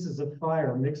small pieces of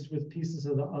fire mixed with pieces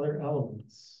of the other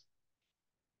elements.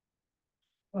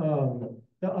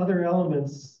 The other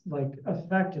elements like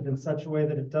affect it in such a way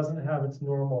that it doesn't have its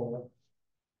normal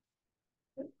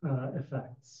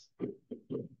effects.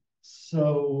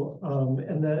 So,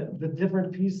 and the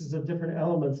different pieces of different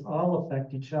elements all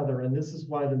affect each other. And this is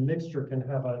why the mixture can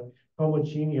have a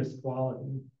homogeneous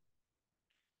quality.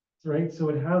 Right? So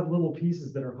it has little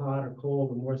pieces that are hot or cold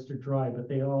or moist or dry, but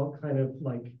they all kind of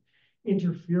like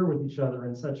interfere with each other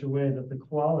in such a way that the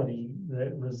quality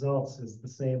that results is the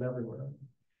same everywhere.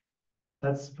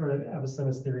 That's part of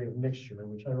Avicenna's theory of mixture,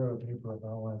 which I wrote a paper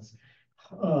about once.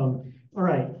 All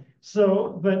right.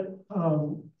 So,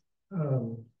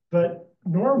 but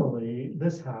normally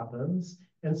this happens.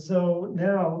 And so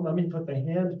now let me put the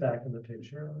hand back in the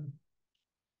picture.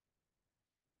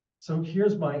 So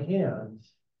here's my hand.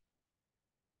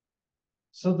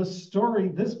 So the story,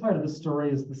 this part of the story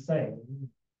is the same,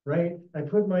 right? I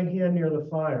put my hand near the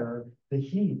fire. The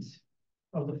heat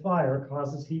of the fire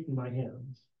causes heat in my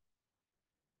hand.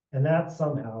 And that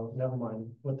somehow, never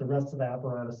mind what the rest of the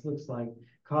apparatus looks like,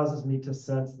 causes me to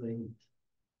sense the heat.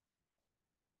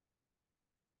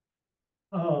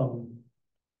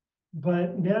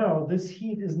 But now this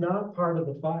heat is not part of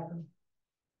the fire.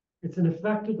 It's an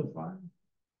effect of the fire.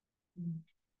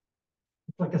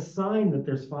 It's like a sign that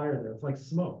there's fire there. It's like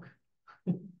smoke.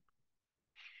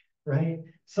 Right?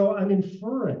 So I'm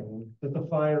inferring that the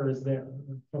fire is there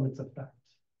from its effect.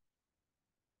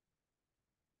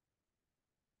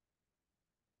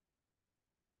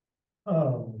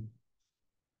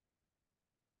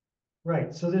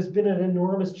 Right, so there's been an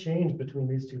enormous change between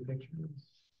these two pictures.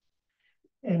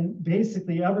 And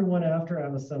basically everyone after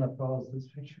Avicenna follows this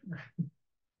picture.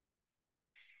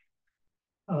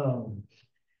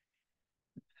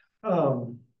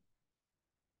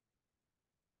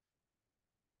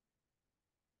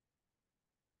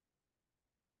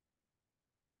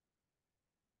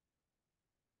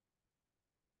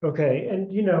 Okay,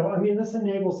 and you know, I mean, this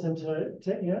enables him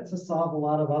to solve a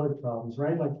lot of other problems,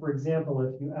 right? Like, for example,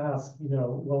 if you ask, you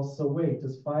know, well, so wait,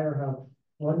 does fire have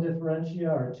one differentia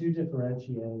or two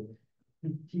differentiae?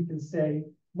 He can say,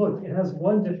 look, it has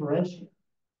one differentiae,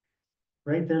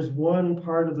 right? There's one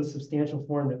part of the substantial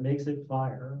form that makes it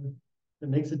fire, that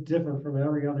makes it different from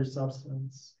every other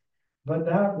substance. But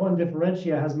that one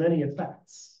differentia has many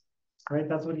effects, right?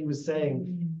 That's what he was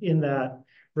saying in that.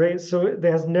 Right, so it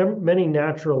has many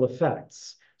natural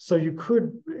effects. So you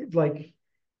could, like,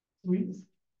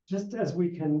 just as we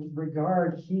can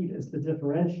regard heat as the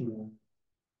differential,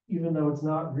 even though it's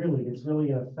not really, it's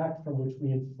really an effect from which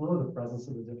we infer the presence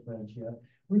of the differentia,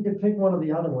 we could pick one of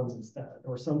the other ones instead,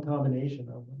 or some combination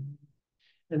of them.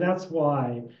 And that's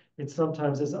why it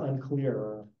sometimes is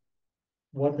unclear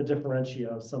what the differentia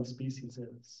of some species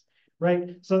is,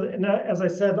 right? So and as I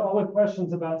said, all the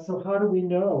questions about, so how do we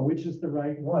know which is the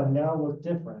right one now look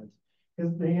different?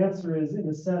 Because the answer is, in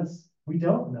a sense, we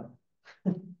don't know.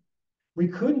 We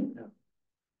couldn't know.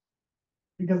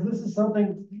 Because this is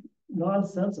something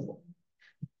nonsensible.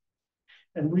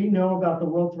 And we know about the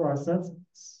world through our senses.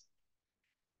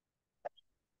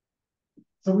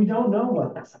 So we don't know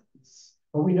what this is,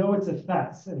 but we know its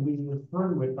effects, and we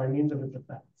refer to it by means of its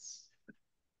effects.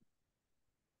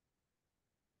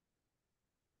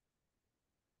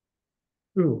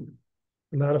 Ooh,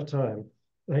 I'm out of time.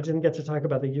 I didn't get to talk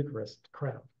about the Eucharist.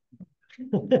 Crap.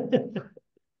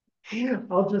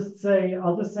 I'll just say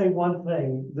one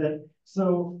thing, that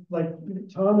so like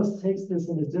Thomas takes this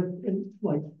in a different,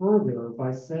 like further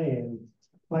by saying,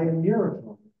 by a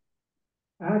miracle,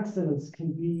 accidents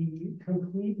can be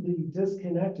completely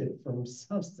disconnected from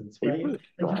substance, right? Like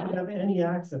you can have any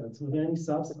accidents with any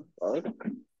substance.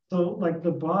 So like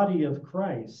the body of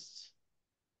Christ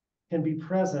can be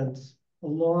present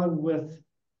along with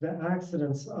the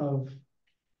accidents of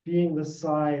being the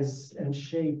size and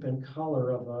shape and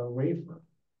color of a wafer.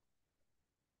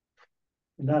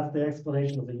 And that's the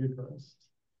explanation of the Eucharist.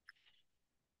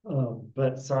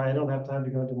 But sorry, I don't have time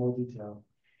to go into more detail.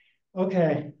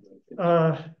 Okay.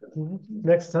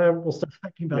 Next time we'll start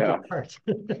talking about the part.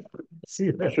 See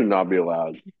you That then. should not be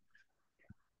allowed.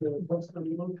 What's the